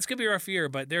gonna be a rough year,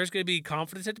 but there's gonna be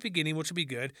confidence at the beginning, which will be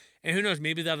good. And who knows,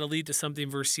 maybe that'll lead to something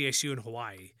versus CSU and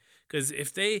Hawaii. Because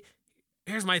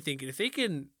here's my thinking: if they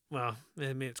can,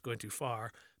 maybe it's going too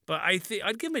far, but I'd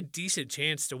give them a decent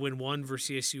chance to win one versus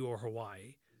CSU or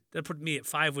Hawaii. That put me at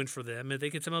 5 wins for them. If they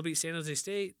can somehow beat San Jose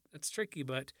State, that's tricky,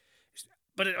 but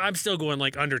I'm still going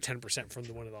under 10% from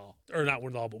the win it all, or not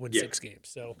win it all, but win 6 games.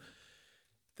 So.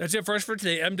 That's it for us for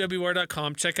today.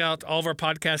 MWR.com. Check out all of our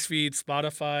podcast feeds,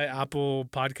 Spotify, Apple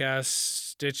Podcasts,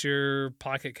 Stitcher,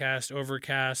 Pocket Cast,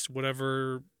 Overcast,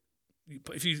 whatever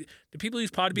do people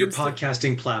use Podbean? Your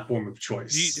podcasting platform of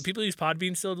choice. Do people use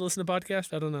Podbean still to listen to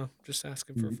podcasts? I don't know. Just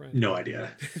asking for a friend. No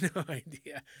idea. No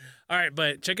idea. All right,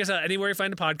 but check us out anywhere you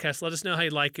find a podcast. Let us know how you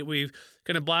like it. We've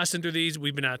kind of blasted through these.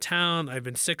 We've been out of town. I've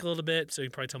been sick a little bit, so you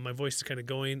can probably tell my voice is kind of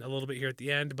going a little bit here at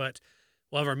the end. But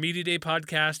we'll have our Media Day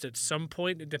podcast at some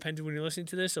point. It depends when you're listening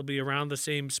to this. It'll be around the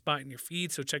same spot in your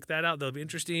feed, so check that out. That'll be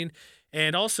interesting.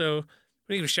 And also, I'm going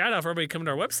to give a shout out for everybody coming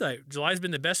to our website. July's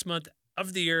been the best month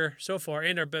of the year so far,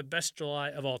 and our best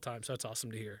July of all time. So that's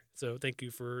awesome to hear. So thank you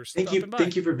for stopping by.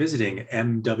 Thank you for visiting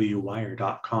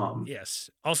mwwire.com. Yes.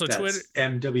 Also, that's Twitter.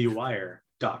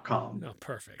 mwwire.com. Oh,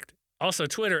 perfect. Also,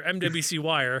 Twitter, MWC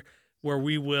Wire, where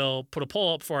we will put a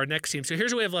poll up for our next team. So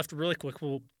here's what we have left really quick.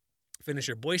 We'll finish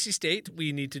your Boise State.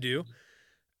 We need to do.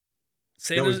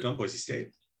 We've done Boise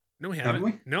State. No, we haven't.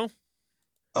 Haven't we? No.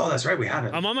 Oh, that's right. We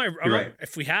haven't. Right.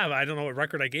 If we have, I don't know what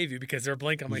record I gave you because they're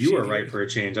blank on my sheet. You are right for a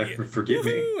change. Forgive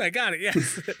me. I got it.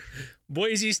 Yes.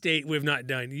 Boise State, we have not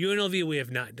done. UNLV, we have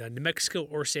not done. New Mexico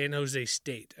or San Jose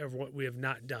State are what we have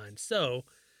not done. So,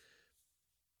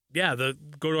 yeah,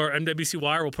 go to our MWC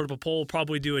Wire. We'll put up a poll. We'll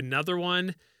probably do another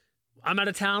one. I'm out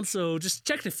of town, so just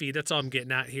check the feed. That's all I'm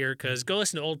getting at here because go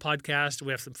listen to old podcasts.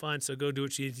 We have some fun. So go do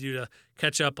what you need to do to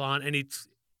catch up on any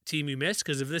team you missed,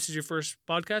 because if this is your first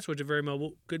podcast, which it very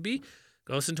well could be,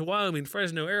 go listen to Wyoming,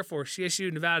 Fresno, Air Force,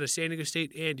 CSU, Nevada, San Diego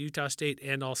State, and Utah State,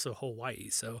 and also Hawaii.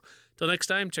 So until next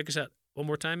time, check us out one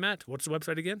more time, Matt. What's the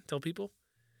website again? Tell people.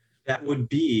 That would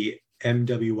be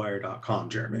mwwire.com,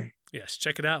 Jeremy. Yes,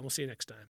 check it out. We'll see you next time.